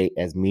inflation mandate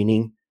as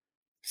meaning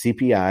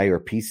CPI or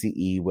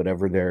PCE,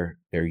 whatever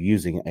they're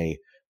using, a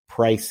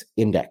price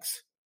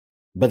index,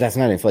 but that's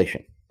not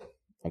inflation.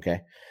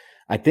 Okay.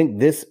 I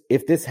think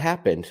if this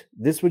happened,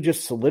 this would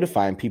just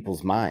solidify in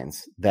people's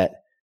minds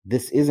that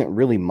this isn't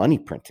really money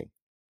printing.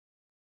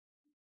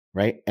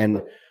 Right.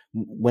 And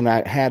when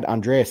I had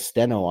Andreas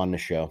Steno on the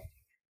show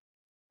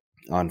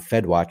on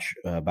FedWatch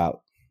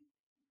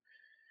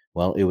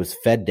it was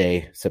Fed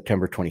Day,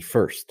 September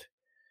 21st.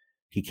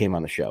 He came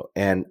on the show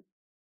and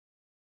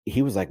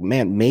he was like,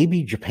 man,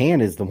 maybe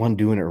Japan is the one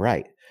doing it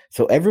right.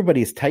 So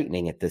everybody is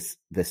tightening at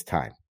this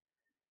time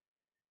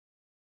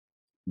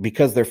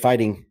because they're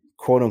fighting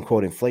quote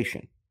unquote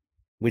inflation,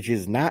 which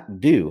is not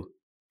due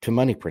to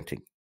money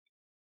printing,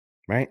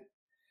 right?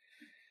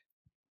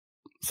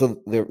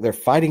 So they're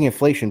fighting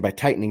inflation by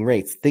tightening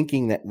rates,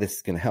 thinking that this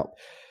is going to help.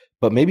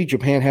 But maybe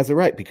Japan has it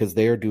right because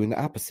they are doing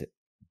the opposite.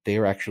 They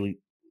are actually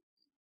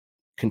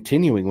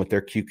continuing with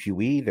their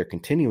QQE. They're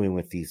continuing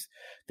with the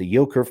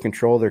yield curve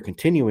control. They're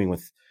continuing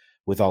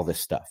with all this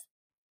stuff.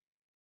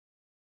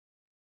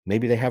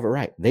 Maybe they have it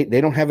right. They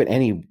don't have it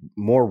any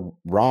more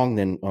wrong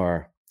than,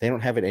 or they don't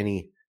have it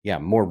any,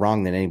 more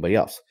wrong than anybody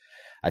else.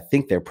 I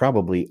think they're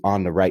probably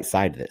on the right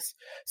side of this.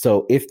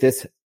 So if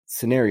this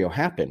scenario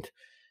happened,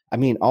 I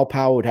mean, all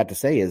Powell would have to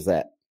say is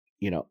that,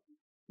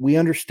 we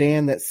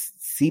understand that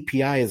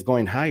CPI is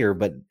going higher,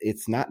 but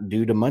it's not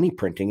due to money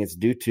printing. It's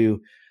due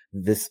to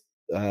this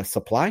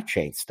supply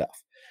chain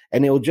stuff.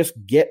 And it will just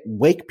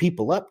wake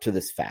people up to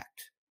this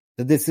fact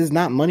that this is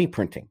not money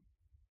printing.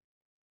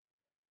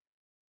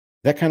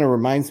 That kind of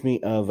reminds me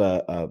of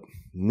a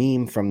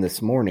meme from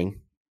this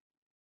morning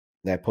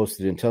that I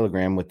posted in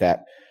Telegram with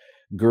that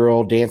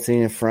girl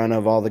dancing in front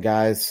of all the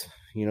guys,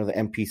 the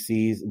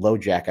NPCs,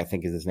 LoJack, I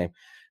think is his name,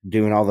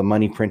 doing all the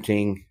money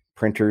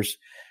printers.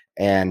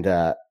 And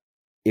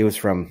it was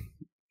from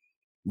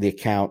the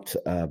account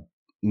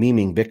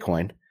Memeing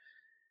Bitcoin.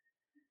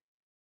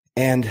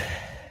 And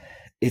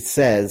it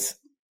says,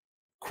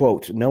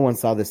 quote, "No one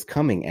saw this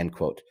coming," end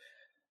quote.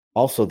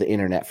 Also the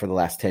internet for the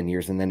last 10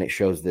 years. And then it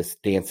shows this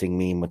dancing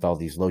meme with all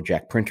these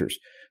LoJack printers.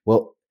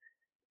 Well,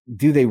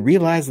 do they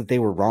realize that they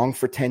were wrong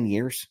for 10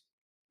 years?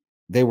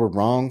 They were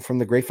wrong from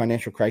the great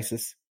financial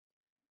crisis.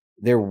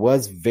 There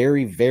was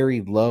very,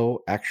 very low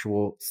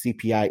actual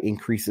CPI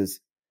increases,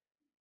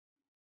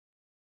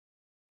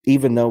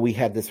 even though we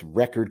had this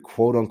record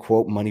quote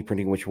unquote money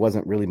printing, which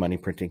wasn't really money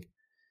printing.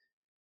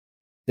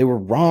 They were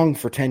wrong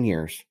for 10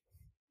 years.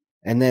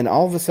 And then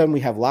all of a sudden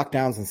we have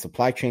lockdowns and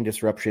supply chain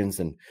disruptions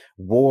and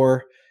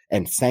war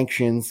and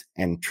sanctions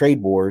and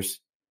trade wars.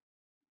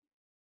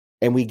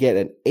 And we get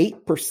an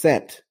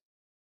 8%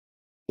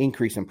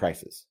 increase in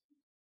prices,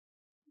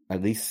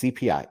 at least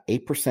CPI,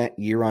 8%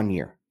 year on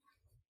year.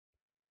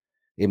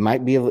 It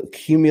might be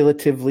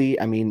cumulatively,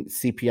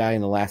 CPI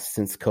in the last,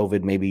 since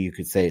COVID, maybe you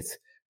could say it's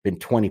been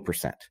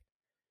 20%.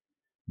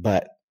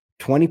 But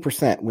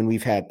 20% when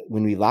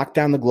we locked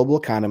down the global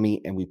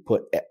economy and we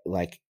put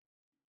like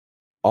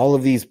all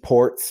of these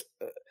ports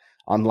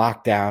on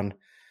lockdown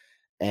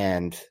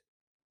and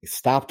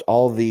stopped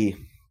all the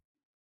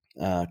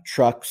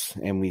trucks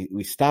and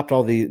we stopped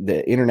all the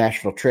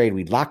international trade.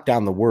 We locked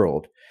down the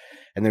world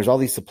and there's all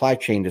these supply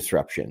chain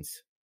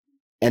disruptions.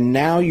 And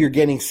now you're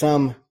getting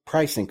some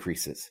price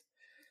increases.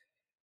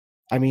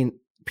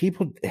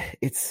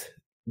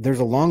 There's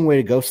a long way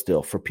to go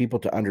still for people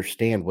to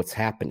understand what's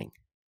happening.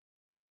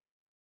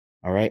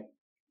 All right.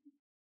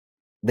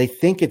 They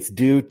think it's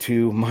due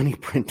to money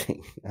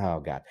printing. Oh,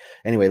 God.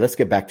 Anyway, let's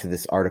get back to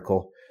this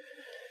article.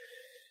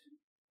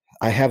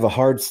 I have a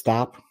hard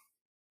stop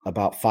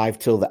about 5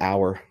 till the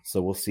hour,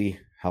 so we'll see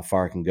how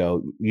far I can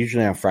go.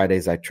 Usually on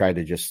Fridays, I try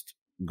to just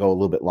go a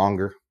little bit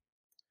longer.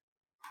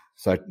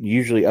 So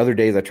usually other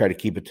days, I try to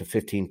keep it to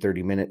 15,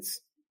 30 minutes.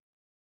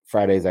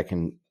 Fridays, I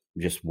can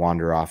just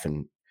wander off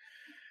and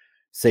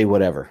say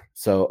whatever.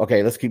 So,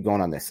 okay, let's keep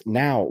going on this.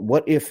 Now,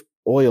 what if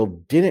oil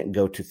didn't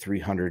go to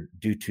 300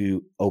 due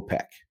to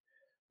OPEC?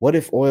 What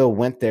if oil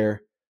went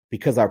there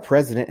because our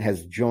president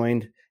has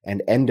joined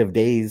an end of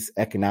days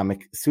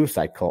economic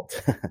suicide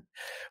cult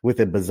with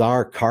a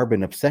bizarre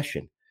carbon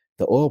obsession?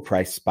 The oil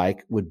price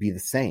spike would be the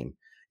same,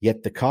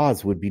 yet the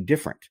cause would be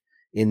different.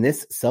 In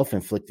this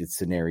self-inflicted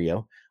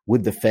scenario,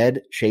 would the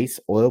Fed chase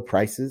oil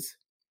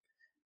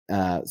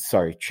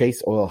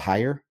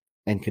higher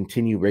and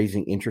continue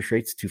raising interest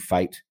rates to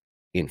fight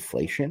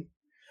inflation?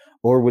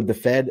 Or would the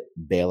Fed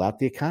bail out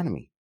the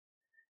economy?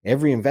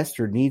 Every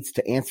investor needs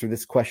to answer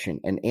this question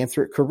and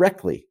answer it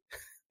correctly,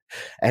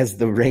 as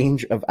the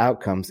range of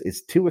outcomes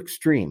is too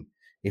extreme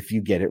if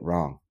you get it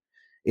wrong.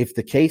 If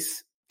the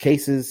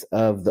cases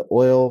of the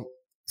oil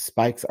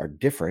spikes are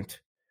different,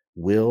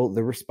 will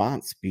the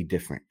response be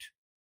different?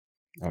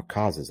 Or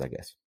causes, I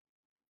guess.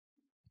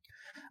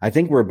 I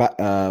think we're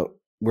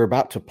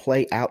about to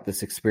play out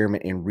this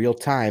experiment in real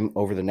time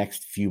over the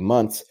next few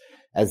months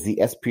as the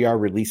SPR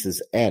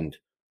releases end,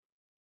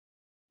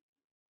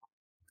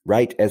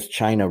 right as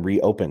China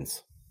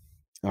reopens.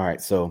 All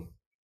right, so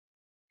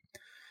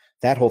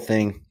that whole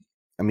thing,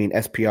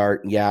 SPR,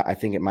 I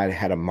think it might have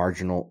had a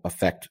marginal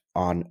effect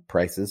on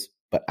prices,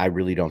 but I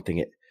really don't think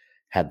it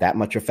had that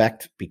much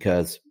effect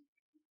because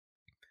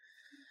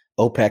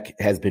OPEC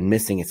has been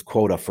missing its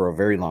quota for a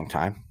very long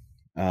time.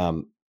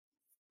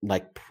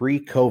 Like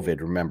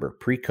pre-COVID, remember,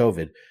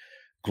 pre-COVID,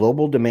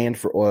 global demand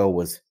for oil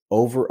was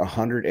over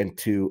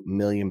 102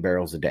 million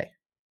barrels a day.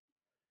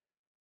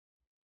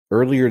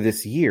 Earlier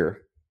this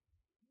year,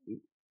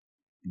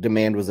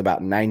 demand was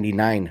about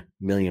 99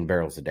 million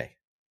barrels a day.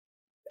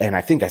 And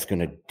I think that's going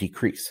to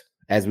decrease.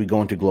 As we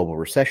go into global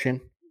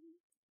recession,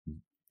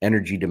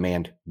 energy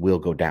demand will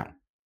go down.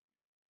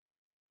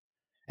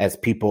 As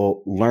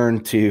people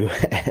learn to,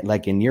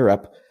 like in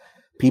Europe,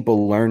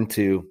 people learn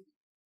to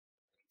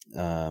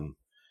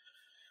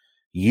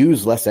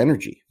use less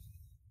energy,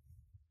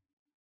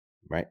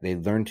 right? They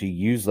learn to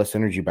use less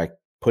energy by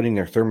putting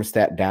their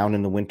thermostat down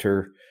in the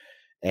winter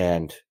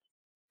and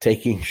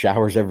taking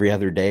showers every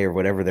other day or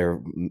whatever they're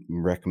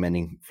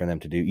recommending for them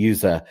to do.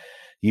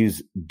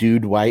 Use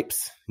dude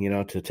wipes,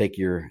 to take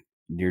your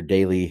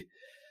daily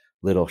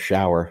little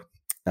shower.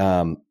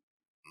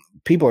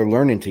 People are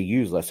learning to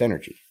use less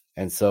energy.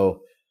 And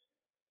so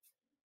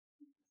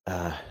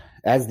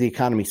as the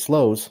economy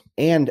slows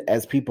and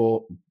as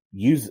people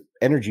use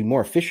energy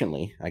more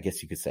efficiently, I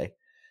guess you could say,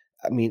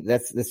 I mean,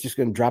 that's just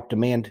going to drop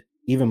demand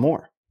even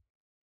more.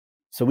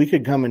 So we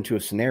could come into a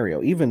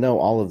scenario, even though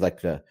all of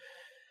like the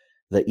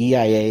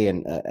EIA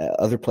and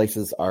other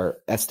places are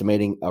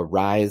estimating a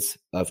rise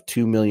of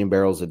 2 million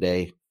barrels a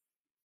day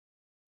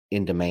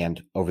in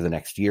demand over the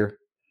next year.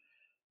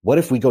 What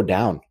if we go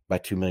down by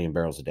 2 million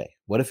barrels a day?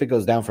 What if it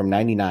goes down from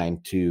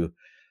 99 to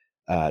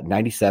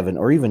 97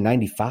 or even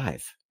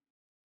 95?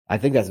 I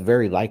think that's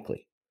very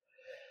likely.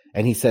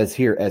 And he says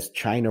here, as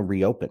China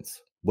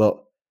reopens.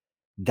 Well,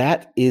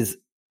 that is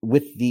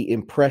with the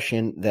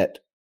impression that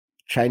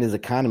China's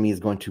economy is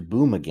going to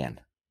boom again.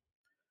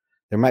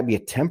 There might be a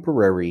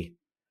temporary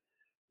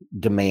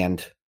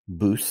demand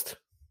boost,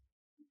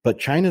 but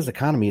China's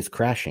economy is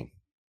crashing.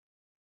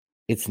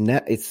 It's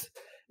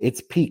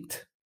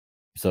peaked.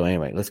 So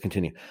anyway, let's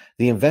continue.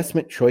 The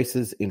investment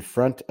choices in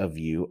front of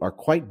you are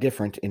quite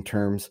different in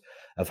terms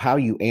of how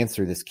you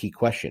answer this key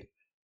question.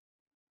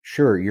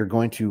 Sure, you're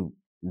going to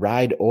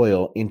ride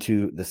oil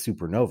into the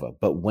supernova,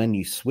 but when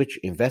you switch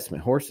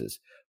investment horses,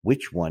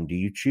 which one do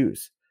you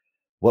choose?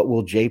 What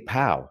will Jay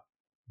Powell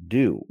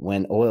do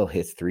when oil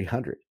hits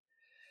 300?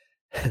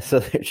 So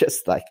they're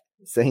just like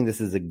saying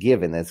this is a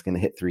given that's going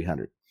to hit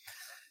 300.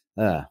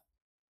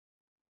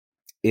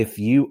 If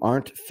you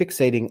aren't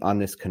fixating on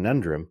this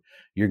conundrum,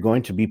 you're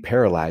going to be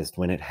paralyzed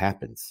when it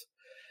happens.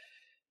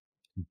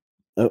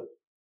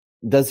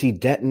 Does he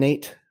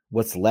detonate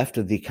what's left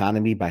of the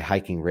economy by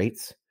hiking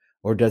rates,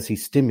 or does he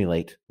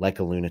stimulate like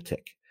a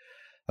lunatic?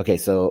 Okay,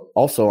 so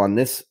also on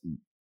this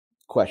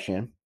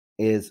question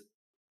is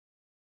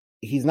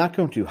he's not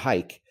going to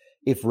hike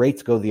if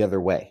rates go the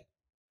other way.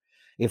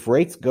 If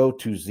rates go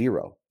to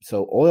zero,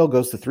 so oil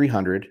goes to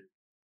 300,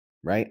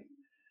 right?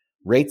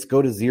 Rates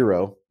go to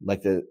zero,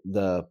 like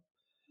the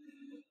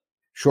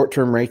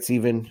short-term rates,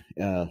 even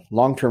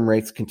long-term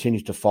rates continue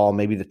to fall.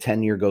 Maybe the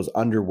 10-year goes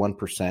under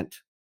 1%.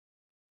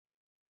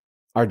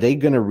 Are they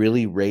going to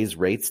really raise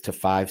rates to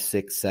 5,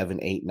 6, 7,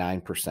 8,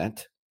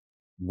 9%?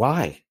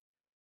 Why?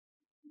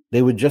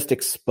 They would just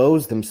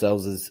expose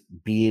themselves as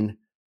being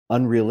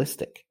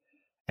unrealistic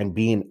and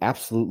being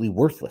absolutely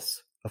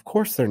worthless. Of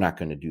course, they're not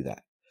going to do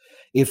that.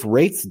 If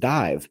rates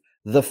dive,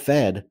 the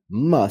Fed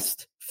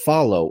must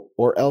follow,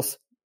 or else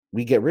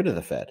we get rid of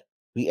the Fed.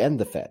 We end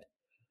the Fed.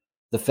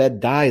 The Fed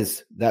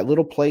dies, that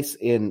little place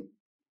in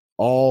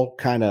all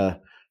kind of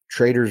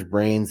traders'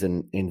 brains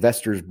and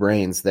investors'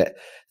 brains that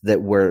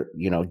where,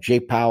 Jay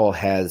Powell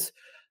has,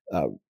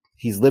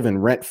 he's living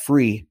rent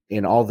free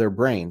in all their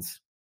brains.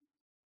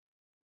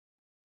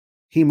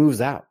 He moves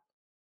out.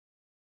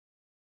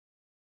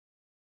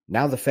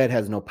 Now the Fed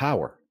has no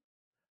power.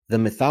 The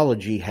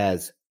mythology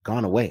has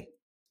gone away.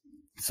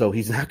 So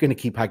he's not going to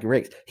keep hiking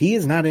rates. He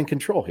is not in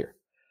control here.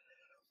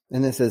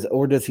 And then says,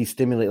 or does he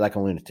stimulate like a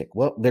lunatic?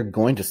 Well, they're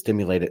going to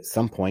stimulate at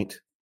some point,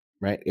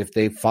 right? If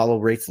they follow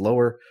rates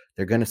lower,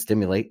 they're going to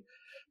stimulate.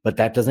 But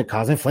that doesn't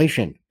cause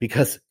inflation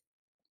because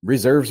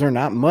reserves are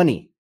not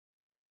money.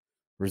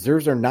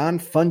 Reserves are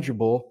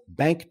non-fungible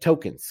bank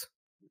tokens.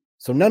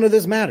 So none of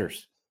this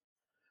matters.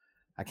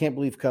 I can't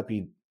believe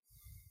Cuppy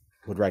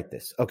would write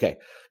this. Okay,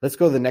 let's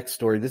go to the next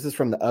story. This is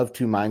from the Of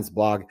Two Minds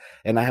blog,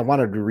 and I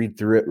wanted to read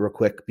through it real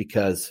quick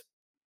because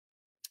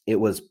it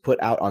was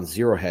put out on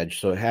Zero Hedge,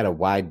 so it had a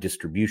wide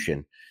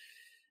distribution,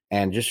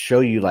 and just show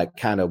you like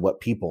kind of what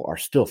people are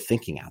still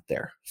thinking out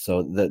there.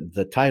 So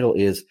the title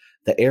is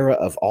 "The Era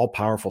of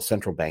All-Powerful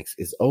Central Banks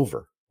is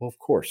Over." Well, of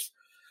course.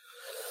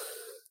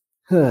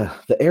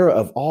 The era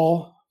of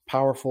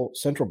all-powerful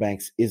central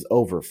banks is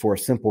over for a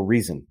simple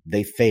reason.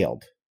 They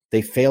failed.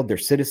 They failed their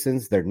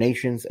citizens, their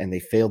nations, and they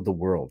failed the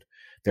world.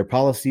 Their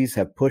policies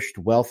have pushed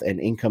wealth and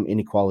income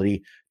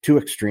inequality to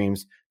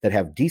extremes that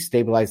have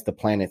destabilized the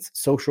planet's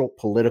social,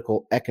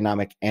 political,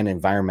 economic, and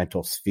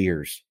environmental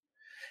spheres.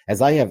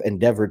 As I have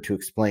endeavored to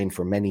explain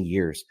for many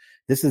years,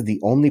 this is the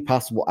only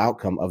possible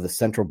outcome of the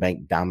central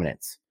bank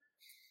dominance.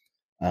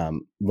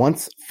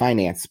 Once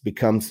finance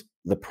becomes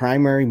the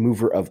primary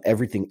mover of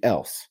everything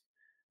else,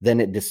 then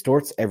it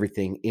distorts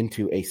everything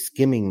into a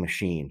skimming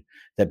machine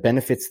that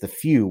benefits the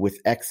few with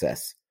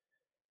access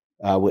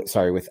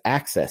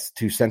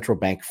to central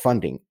bank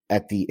funding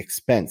at the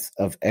expense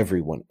of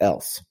everyone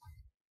else.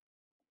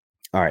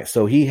 All right,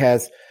 so he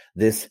has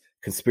this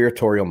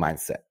conspiratorial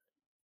mindset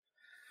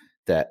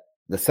that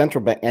the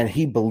central bank, and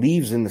he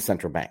believes in the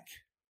central bank.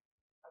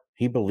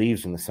 He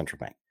believes in the central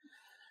bank.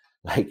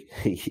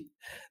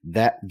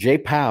 That Jay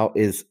Powell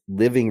is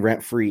living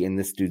rent-free in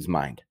this dude's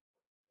mind,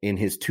 in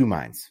his two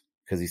minds,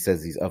 because he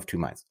says he's of two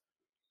minds.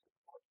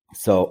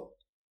 So,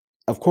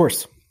 of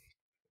course,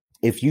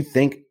 if you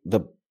think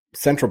the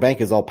central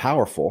bank is all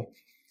powerful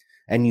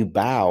and you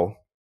bow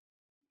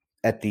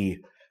at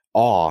the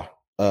awe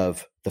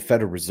of the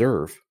Federal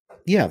Reserve,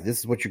 yeah, this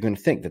is what you're going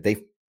to think, that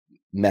they've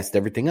messed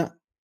everything up.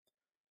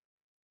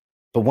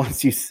 But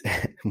once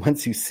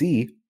you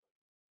see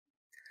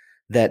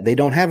that they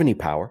don't have any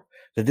power,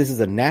 that this is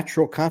a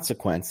natural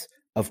consequence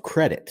of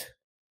credit.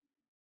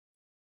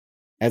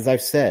 As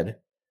I've said,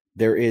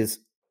 there is,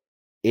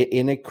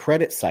 in a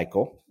credit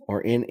cycle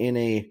or in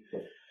a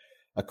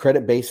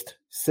credit-based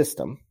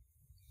system,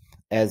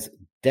 as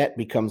debt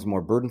becomes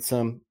more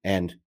burdensome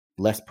and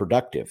less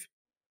productive,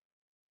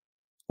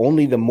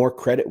 only the more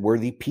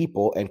credit-worthy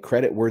people and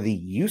credit-worthy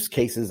use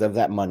cases of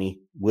that money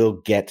will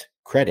get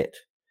credit.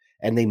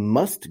 And they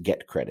must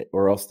get credit,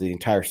 or else the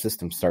entire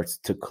system starts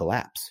to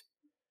collapse.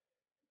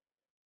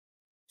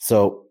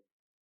 So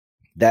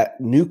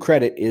that new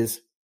credit is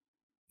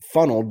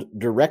funneled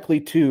directly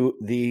to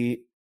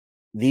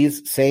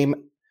these same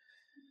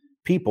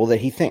people that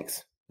he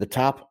thinks, the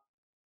top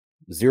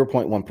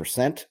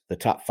 0.1%, the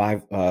top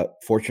 5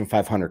 Fortune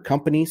 500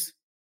 companies,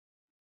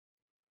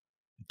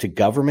 to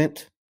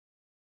government.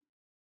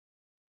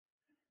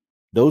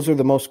 Those are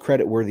the most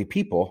credit-worthy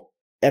people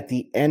at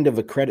the end of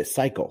a credit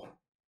cycle,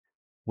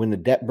 when the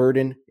debt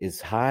burden is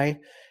high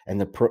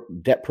and the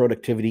debt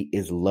productivity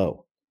is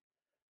low.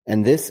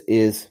 And this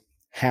is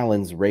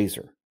Hallen's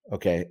razor.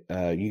 Okay,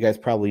 you guys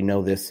probably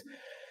know this.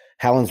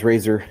 Hallen's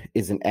razor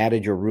is an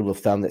adage or rule of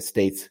thumb that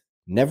states,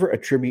 never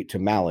attribute to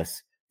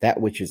malice that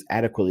which is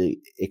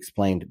adequately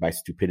explained by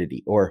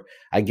stupidity. Or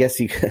I guess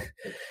you could,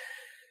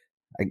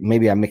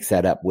 maybe I mix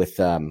that up with,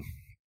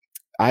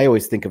 I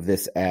always think of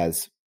this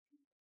as,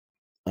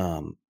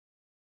 don't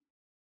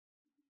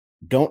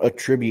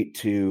attribute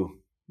to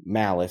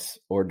malice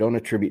or don't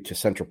attribute to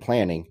central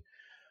planning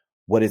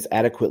what is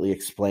adequately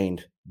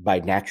explained by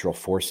natural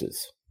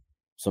forces.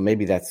 So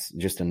maybe that's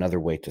just another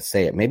way to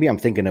say it. Maybe I'm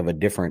thinking of a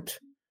different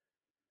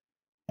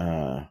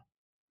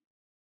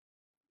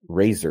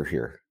razor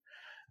here.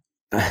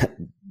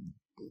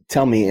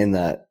 Tell me in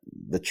the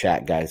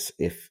chat, guys,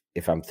 if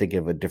I'm thinking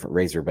of a different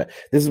razor. But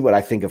this is what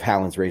I think of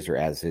Hallen's razor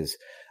as, is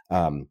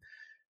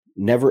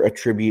never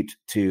attribute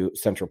to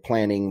central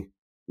planning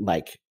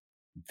like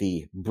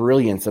the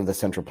brilliance of the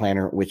central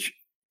planner, which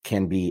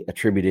can be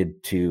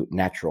attributed to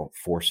natural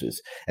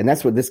forces. And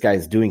that's what this guy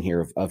is doing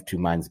here of Two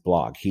Minds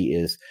blog. He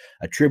is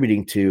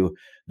attributing to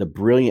the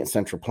brilliant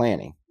central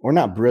planning, or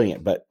not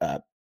brilliant, but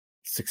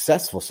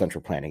successful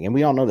central planning. And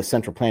we all know that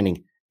central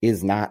planning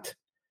does not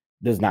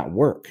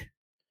work.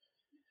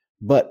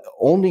 But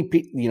only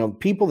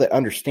people that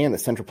understand that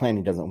central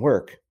planning doesn't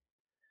work,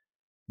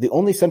 the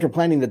only central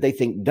planning that they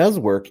think does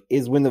work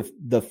is when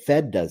the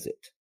Fed does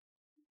it.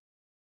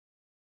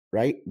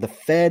 Right? The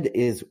Fed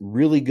is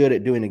really good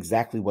at doing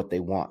exactly what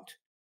they want.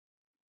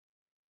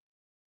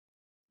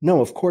 No,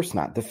 of course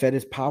not. The Fed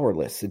is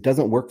powerless. It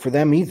doesn't work for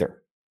them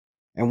either.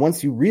 And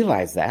once you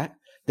realize that,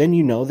 then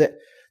you know that,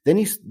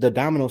 then the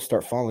dominoes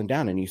start falling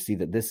down, and you see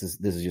that this is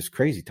just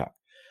crazy talk.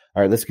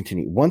 All right, let's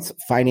continue.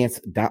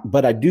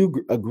 But I do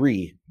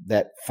agree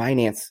that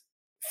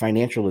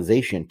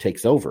financialization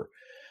takes over,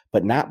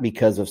 but not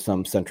because of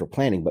some central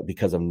planning, but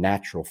because of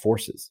natural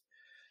forces.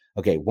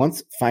 Okay,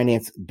 once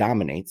finance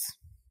dominates,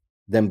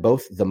 then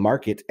both the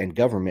market and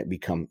government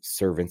become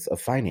servants of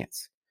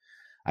finance.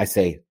 I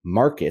say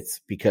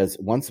markets because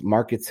once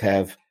markets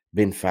have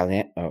been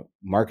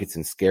markets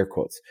in scare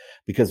quotes,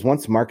 because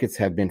once markets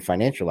have been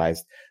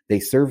financialized, they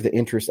serve the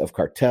interests of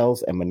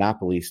cartels and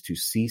monopolies to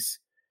cease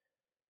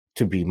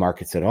to be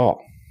markets at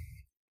all.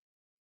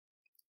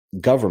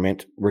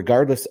 Government,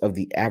 regardless of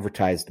the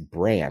advertised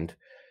brand,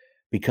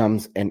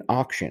 becomes an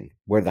auction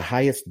where the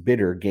highest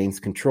bidder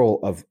gains control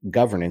of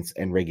governance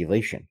and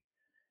regulation,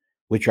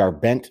 which are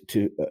bent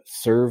to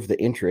serve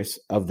the interests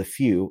of the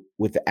few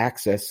with the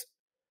access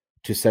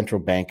to central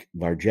bank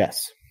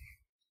largesse.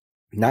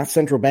 Not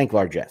central bank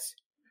largesse.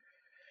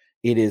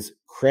 It is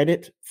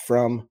credit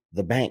from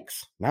the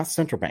banks, not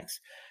central banks.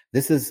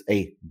 This is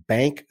a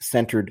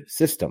bank-centered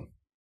system,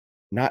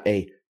 not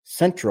a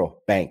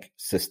central bank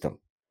system.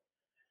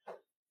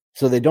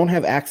 So they don't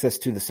have access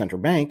to the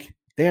central bank.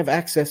 They have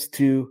access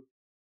to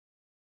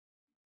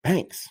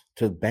banks,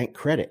 to bank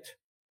credit.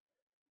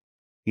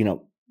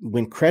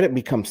 When credit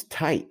becomes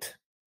tight,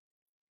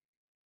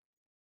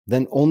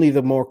 then only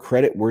the more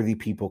credit-worthy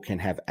people can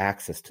have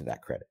access to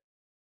that credit.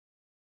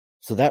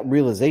 So that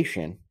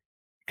realization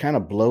kind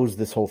of blows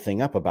this whole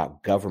thing up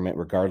about government,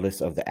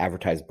 regardless of the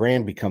advertised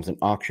brand, becomes an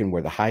auction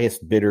where the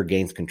highest bidder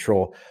gains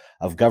control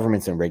of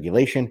governments and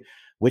regulation,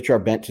 which are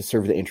bent to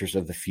serve the interests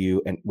of the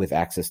few and with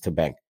access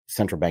to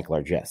central bank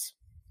largesse.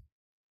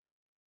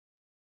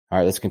 All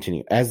right, let's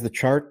continue. As the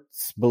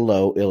charts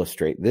below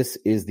illustrate, this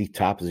is the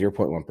top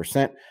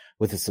 0.1%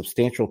 with a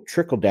substantial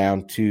trickle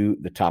down to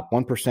the top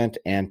 1%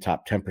 and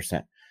top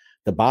 10%.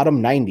 The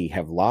bottom 90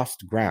 have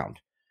lost ground,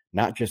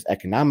 not just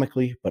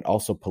economically, but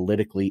also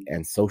politically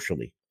and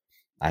socially.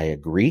 I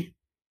agree,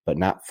 but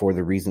not for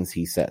the reasons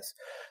he says.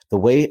 The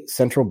way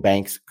central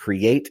banks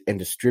create and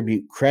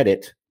distribute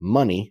credit,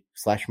 money,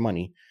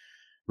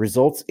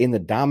 results in the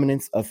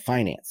dominance of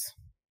finance.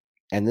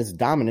 And this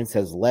dominance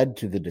has led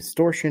to the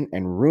distortion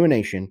and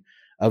ruination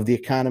of the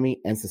economy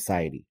and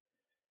society.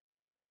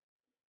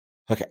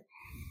 Okay.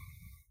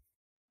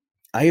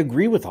 I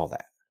agree with all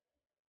that.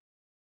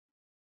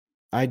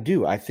 I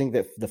do. I think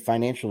that the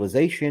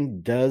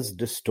financialization does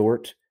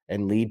distort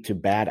and lead to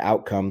bad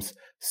outcomes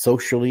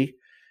socially,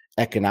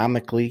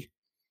 economically,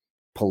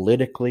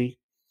 politically,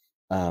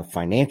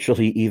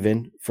 financially,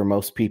 even for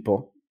most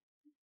people.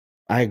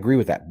 I agree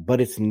with that.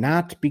 But it's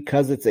not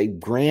because it's a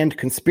grand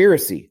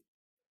conspiracy.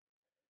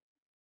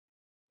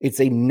 It's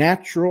a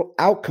natural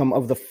outcome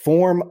of the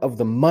form of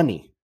the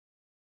money.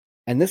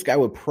 And this guy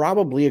would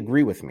probably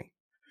agree with me.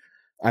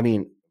 I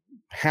mean,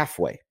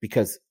 halfway,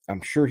 because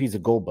I'm sure he's a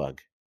gold bug.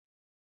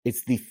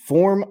 It's the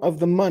form of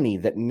the money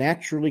that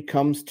naturally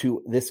comes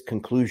to this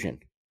conclusion.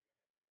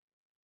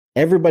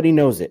 Everybody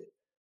knows it.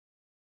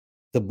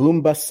 The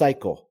boom bust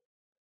cycle,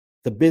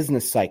 the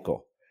business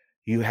cycle.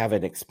 You have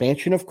an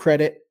expansion of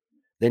credit,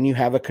 then you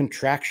have a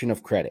contraction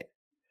of credit.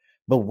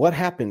 But what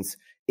happens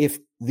if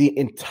the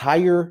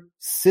entire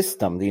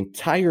system, the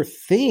entire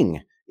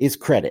thing is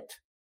credit?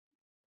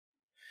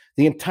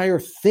 The entire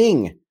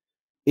thing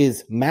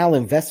is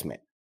malinvestment.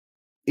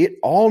 It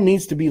all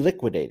needs to be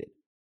liquidated.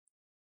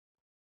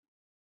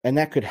 And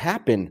that could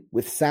happen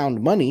with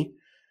sound money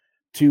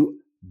to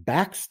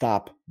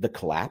backstop the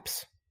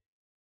collapse.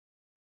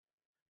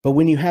 But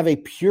when you have a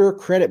pure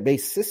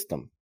credit-based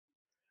system,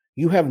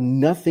 you have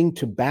nothing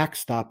to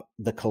backstop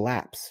the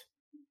collapse.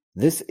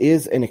 This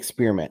is an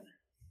experiment.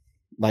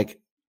 Like,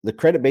 the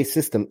credit-based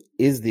system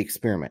is the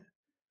experiment.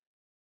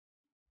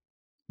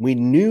 We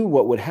knew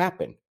what would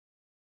happen.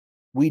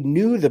 We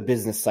knew the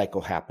business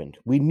cycle happened.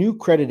 We knew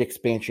credit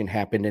expansion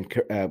happened in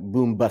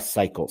boom-bust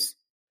cycles.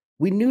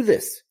 We knew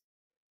this.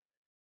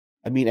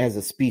 I mean, as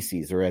a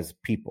species or as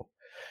people.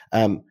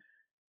 But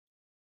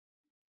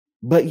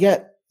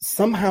yet,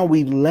 somehow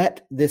we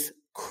let this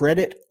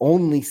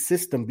credit-only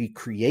system be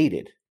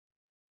created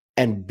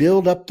and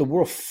build up the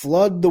world,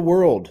 flood the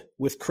world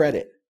with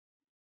credit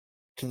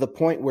to the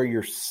point where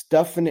you're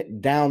stuffing it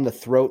down the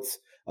throats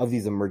of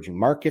these emerging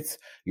markets.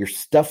 You're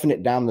stuffing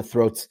it down the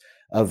throats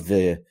of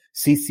the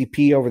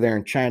CCP over there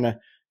in China.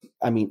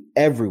 I mean,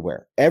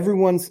 everywhere.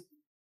 Everyone's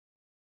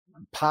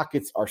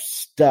pockets are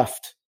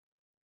stuffed.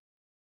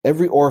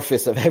 Every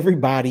orifice of every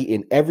body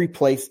in every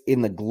place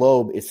in the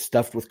globe is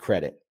stuffed with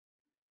credit.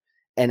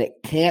 And it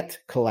can't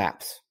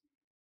collapse.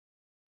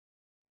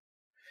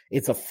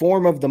 It's a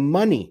form of the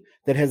money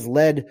that has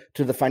led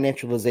to the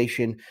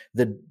financialization,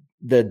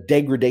 the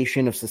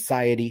degradation of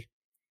society,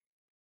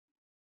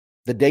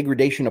 the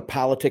degradation of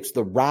politics,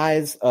 the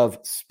rise of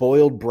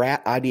spoiled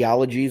brat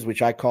ideologies,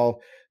 which I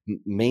call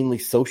mainly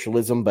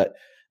socialism, but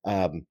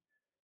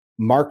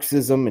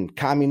Marxism and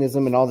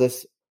communism and all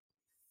this.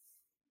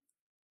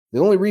 The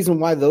only reason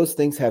why those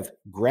things have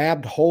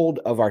grabbed hold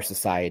of our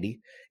society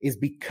is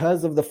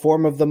because of the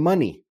form of the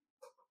money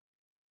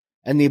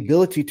and the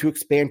ability to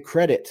expand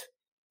credit.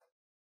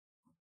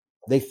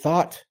 They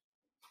thought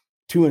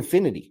to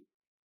infinity.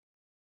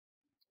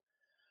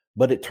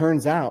 But it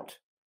turns out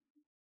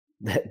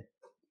that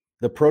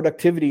the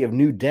productivity of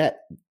new debt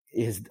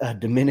is a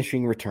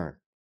diminishing return.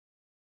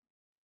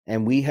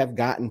 And we have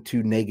gotten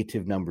to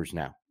negative numbers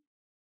now.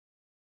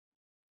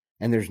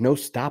 And there's no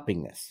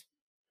stopping this.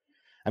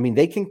 I mean,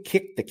 they can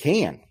kick the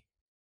can,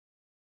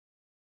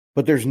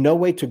 but there's no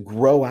way to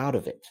grow out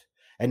of it.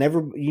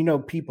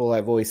 And people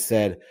have always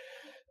said,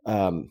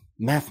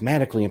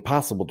 mathematically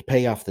impossible to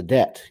pay off the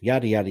debt,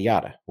 yada, yada,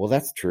 yada. Well,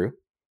 that's true.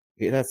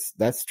 Yeah,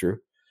 that's true.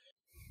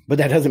 But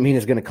that doesn't mean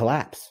it's going to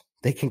collapse.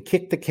 They can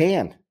kick the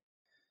can.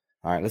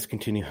 All right, let's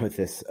continue with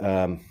this.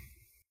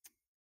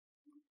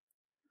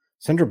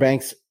 Central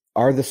banks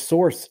are the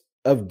source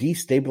of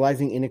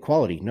destabilizing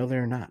inequality. No,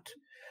 they're not.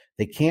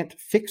 They can't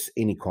fix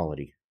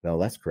inequality. No,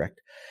 that's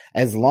correct.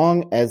 As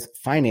long as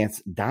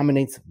finance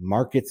dominates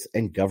markets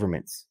and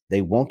governments,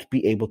 they won't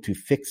be able to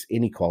fix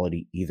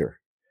inequality either.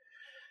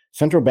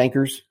 Central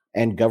bankers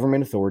and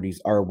government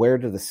authorities are aware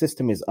that the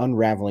system is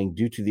unraveling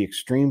due to the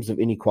extremes of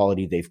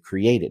inequality they've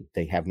created.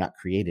 They have not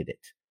created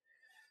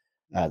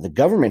it. The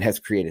government has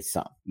created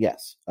some,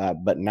 yes,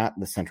 but not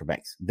the central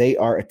banks. They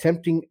are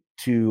attempting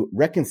to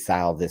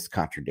reconcile this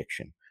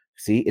contradiction.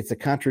 See, it's a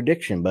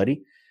contradiction,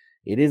 buddy.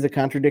 It is a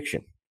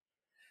contradiction.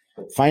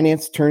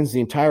 Finance turns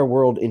the entire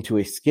world into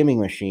a skimming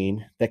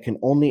machine that can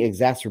only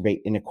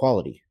exacerbate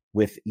inequality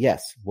with,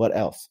 yes, what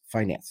else?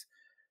 Finance.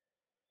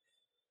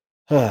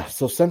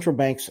 So central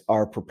banks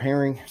are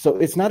preparing. So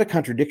it's not a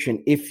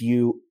contradiction if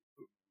you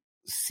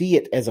see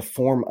it as a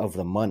form of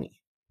the money.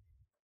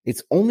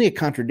 It's only a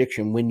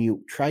contradiction when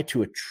you try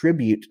to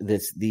attribute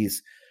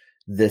these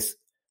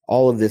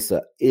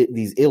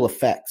ill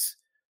effects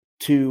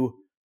to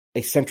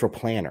a central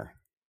planner.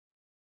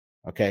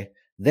 Okay,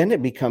 then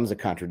it becomes a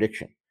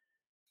contradiction.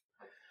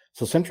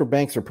 So central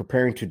banks are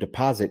preparing to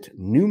deposit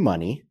new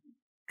money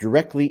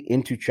directly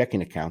into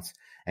checking accounts,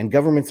 and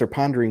governments are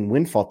pondering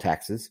windfall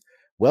taxes,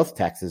 wealth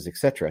taxes,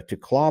 etc., to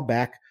claw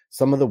back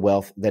some of the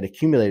wealth that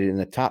accumulated in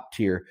the top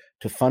tier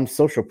to fund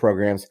social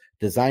programs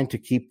designed to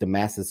keep the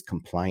masses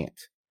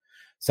compliant.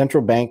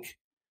 Central bank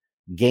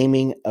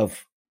gaming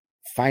of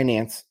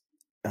finance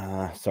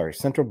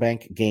central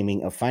bank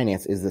gaming of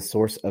finance is the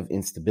source of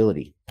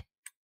instability.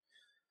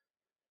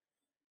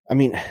 I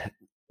mean,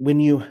 when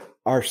you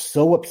are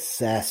so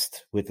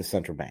obsessed with the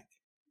central bank,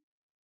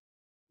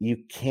 you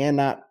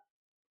cannot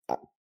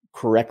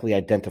correctly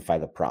identify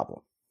the problem.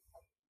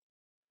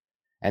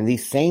 And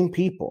these same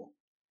people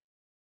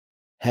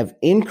have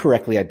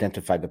incorrectly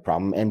identified the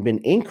problem and been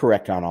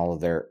incorrect on all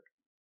of their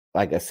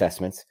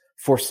assessments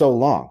for so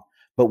long.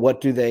 But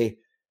what do they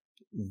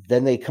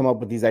then they come up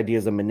with these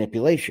ideas of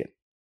manipulation.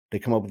 They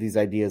come up with these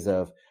ideas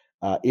of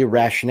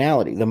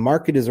irrationality. The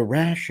market is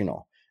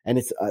irrational and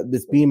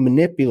it's being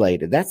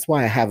manipulated. That's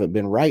why I haven't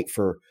been right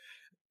for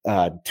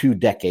 2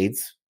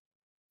 decades.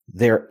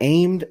 They're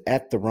aimed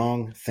at the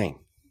wrong thing.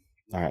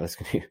 All right, let's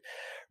continue.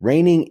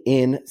 Reining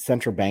in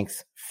central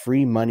banks'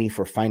 free money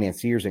for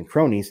financiers and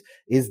cronies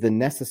is the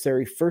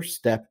necessary first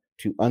step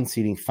to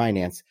unseating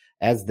finance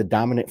as the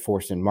dominant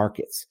force in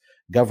markets,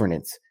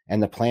 governance,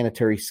 and the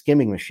planetary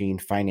skimming machine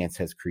finance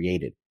has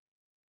created.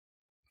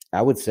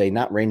 I would say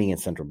not reining in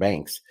central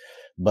banks,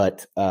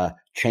 but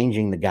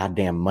changing the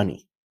goddamn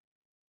money,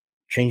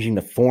 changing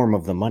the form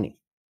of the money.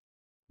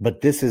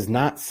 But this is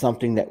not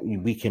something that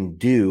we can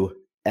do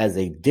as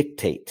a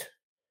dictate.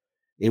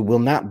 It will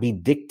not be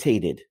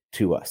dictated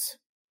to us.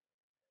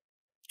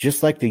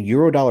 Just like the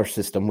Eurodollar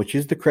system, which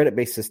is the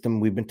credit-based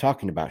system we've been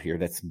talking about here,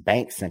 that's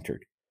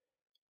bank-centered.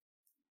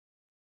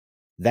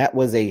 That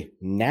was a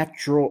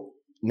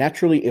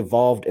naturally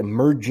evolved,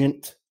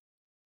 emergent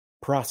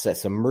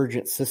process,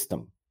 emergent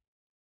system.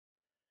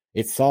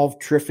 It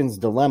solved Triffin's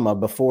dilemma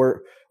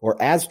before,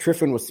 or as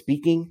Triffin was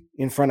speaking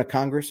in front of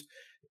Congress,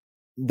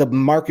 the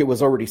market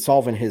was already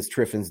solving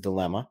Triffin's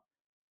dilemma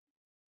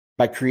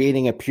by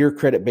creating a pure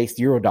credit-based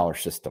Eurodollar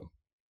system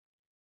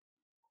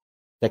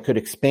that could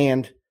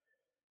expand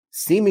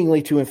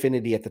seemingly to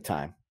infinity at the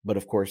time. But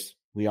of course,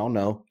 we all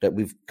know that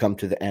we've come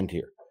to the end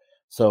here.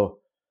 So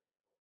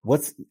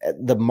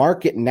the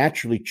market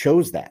naturally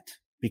chose that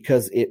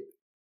because it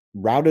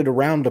routed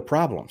around the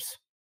problems.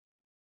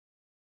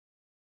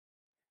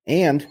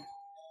 And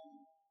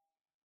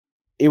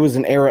it was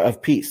an era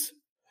of peace.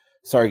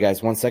 Sorry,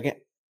 guys, 1 second.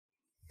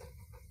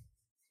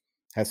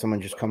 Have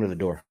someone just come to the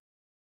door.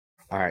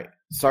 All right.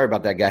 Sorry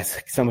about that,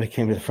 guys. Somebody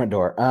came to the front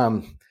door.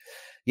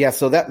 Yeah,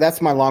 so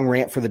that's my long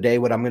rant for the day.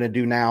 What I'm going to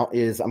do now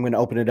is I'm going to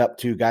open it up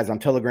to guys on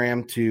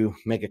Telegram to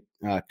make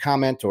a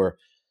comment or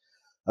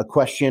a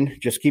question.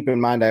 Just keep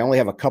in mind, I only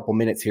have a couple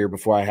minutes here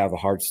before I have a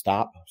hard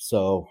stop.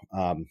 So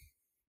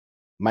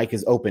mic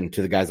is open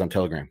to the guys on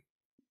Telegram.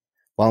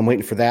 While I'm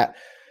waiting for that,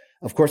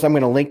 of course, I'm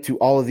going to link to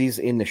all of these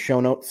in the show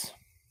notes.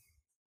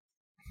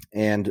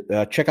 And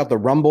check out the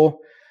Rumble.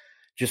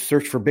 Just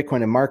search for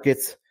Bitcoin and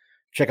Markets.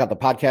 Check out the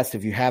podcast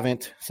if you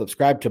haven't.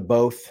 Subscribe to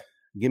both.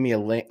 Give me a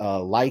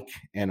like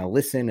and a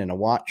listen and a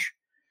watch.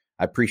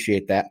 I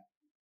appreciate that.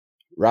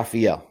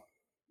 Raphael,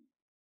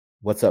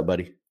 what's up,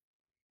 buddy?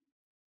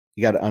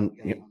 You got to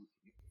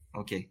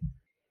Okay.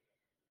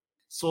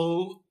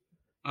 So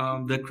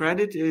the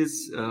credit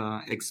is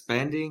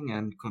expanding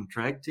and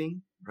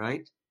contracting,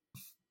 right?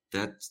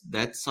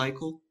 That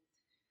cycle.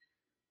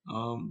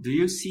 Do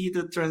you see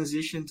the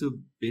transition to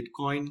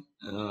Bitcoin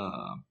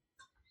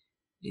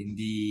in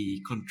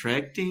the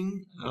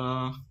contracting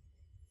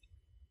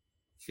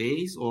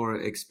phase or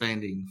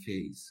expanding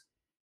phase?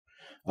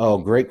 Oh,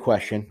 great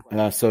question.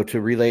 So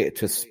to relate it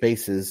to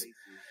spaces,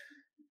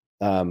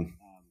 I'm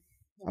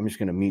just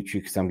going to mute you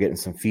because I'm getting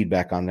some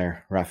feedback on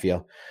there,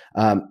 Raphael.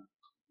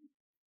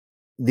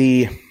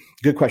 The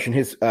good question.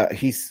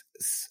 He's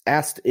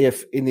asked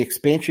if in the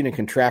expansion and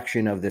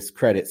contraction of this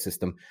credit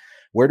system,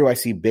 where do I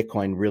see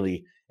Bitcoin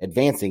really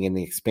advancing in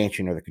the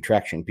expansion or the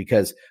contraction?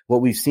 Because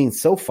what we've seen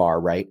so far,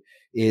 right,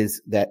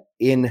 is that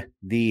in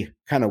the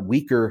kind of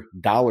weaker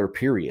dollar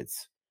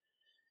periods,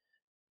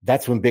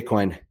 that's when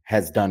Bitcoin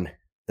has done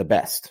the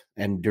best.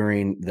 And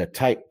during the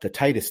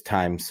tightest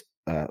times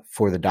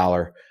for the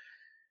dollar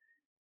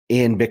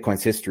in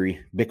Bitcoin's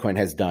history, Bitcoin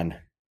has done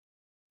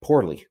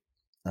poorly.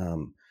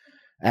 And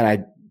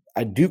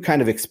I do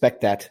kind of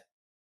expect that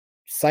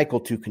cycle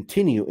to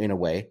continue in a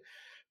way.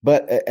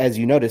 But as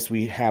you notice,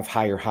 we have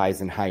higher highs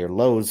and higher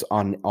lows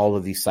on all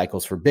of these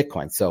cycles for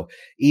Bitcoin. So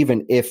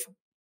even if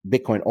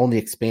Bitcoin only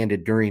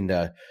expanded during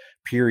the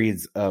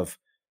periods of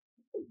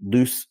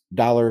loose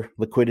dollar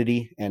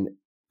liquidity and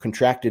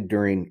contracted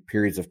during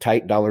periods of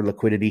tight dollar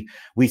liquidity,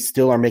 we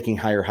still are making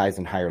higher highs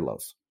and higher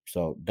lows.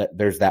 So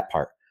there's that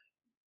part.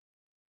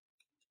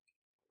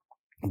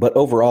 But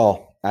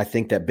overall, I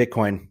think that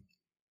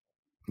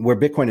where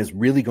Bitcoin is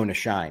really going to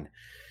shine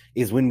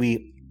is when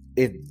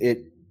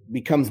it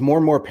becomes more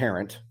and more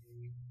apparent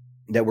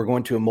that we're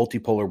going to a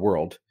multipolar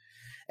world,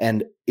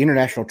 and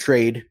international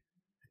trade,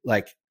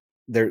 like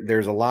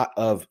there's a lot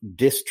of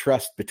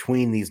distrust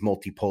between these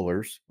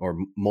multipolars or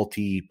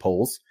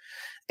multipoles,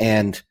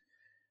 and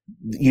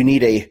you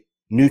need a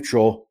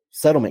neutral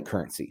settlement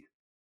currency,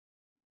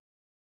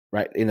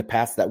 right? In the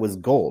past, that was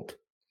gold,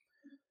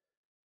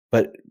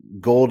 but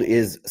gold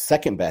is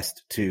second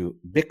best to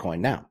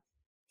Bitcoin now.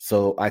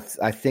 So I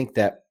think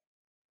that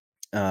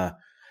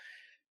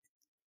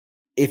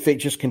if it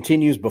just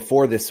continues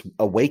before this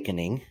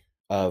awakening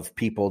of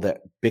people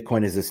that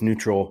Bitcoin is this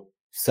neutral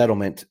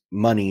settlement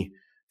money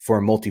for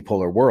a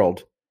multipolar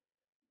world,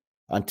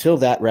 until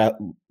that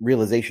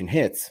realization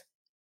hits,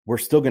 we're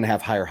still going to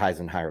have higher highs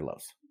and higher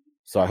lows.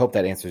 So I hope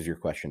that answers your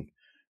question,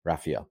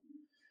 Raphael.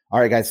 All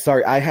right, guys.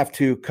 Sorry, I have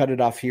to cut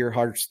it off here.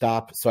 Hard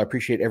stop. So I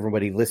appreciate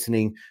everybody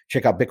listening.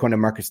 Check out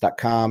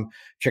bitcoinandmarkets.com.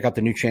 Check out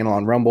the new channel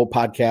on Rumble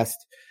podcast.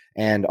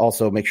 And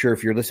also make sure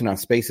if you're listening on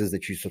Spaces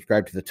that you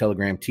subscribe to the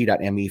Telegram,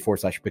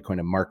 t.me/Bitcoin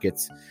and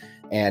Markets.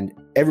 And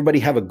everybody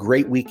have a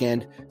great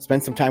weekend.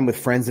 Spend some time with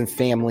friends and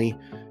family.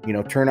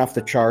 Turn off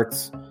the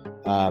charts.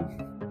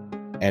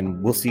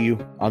 And we'll see you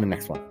on the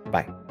next one.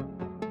 Bye.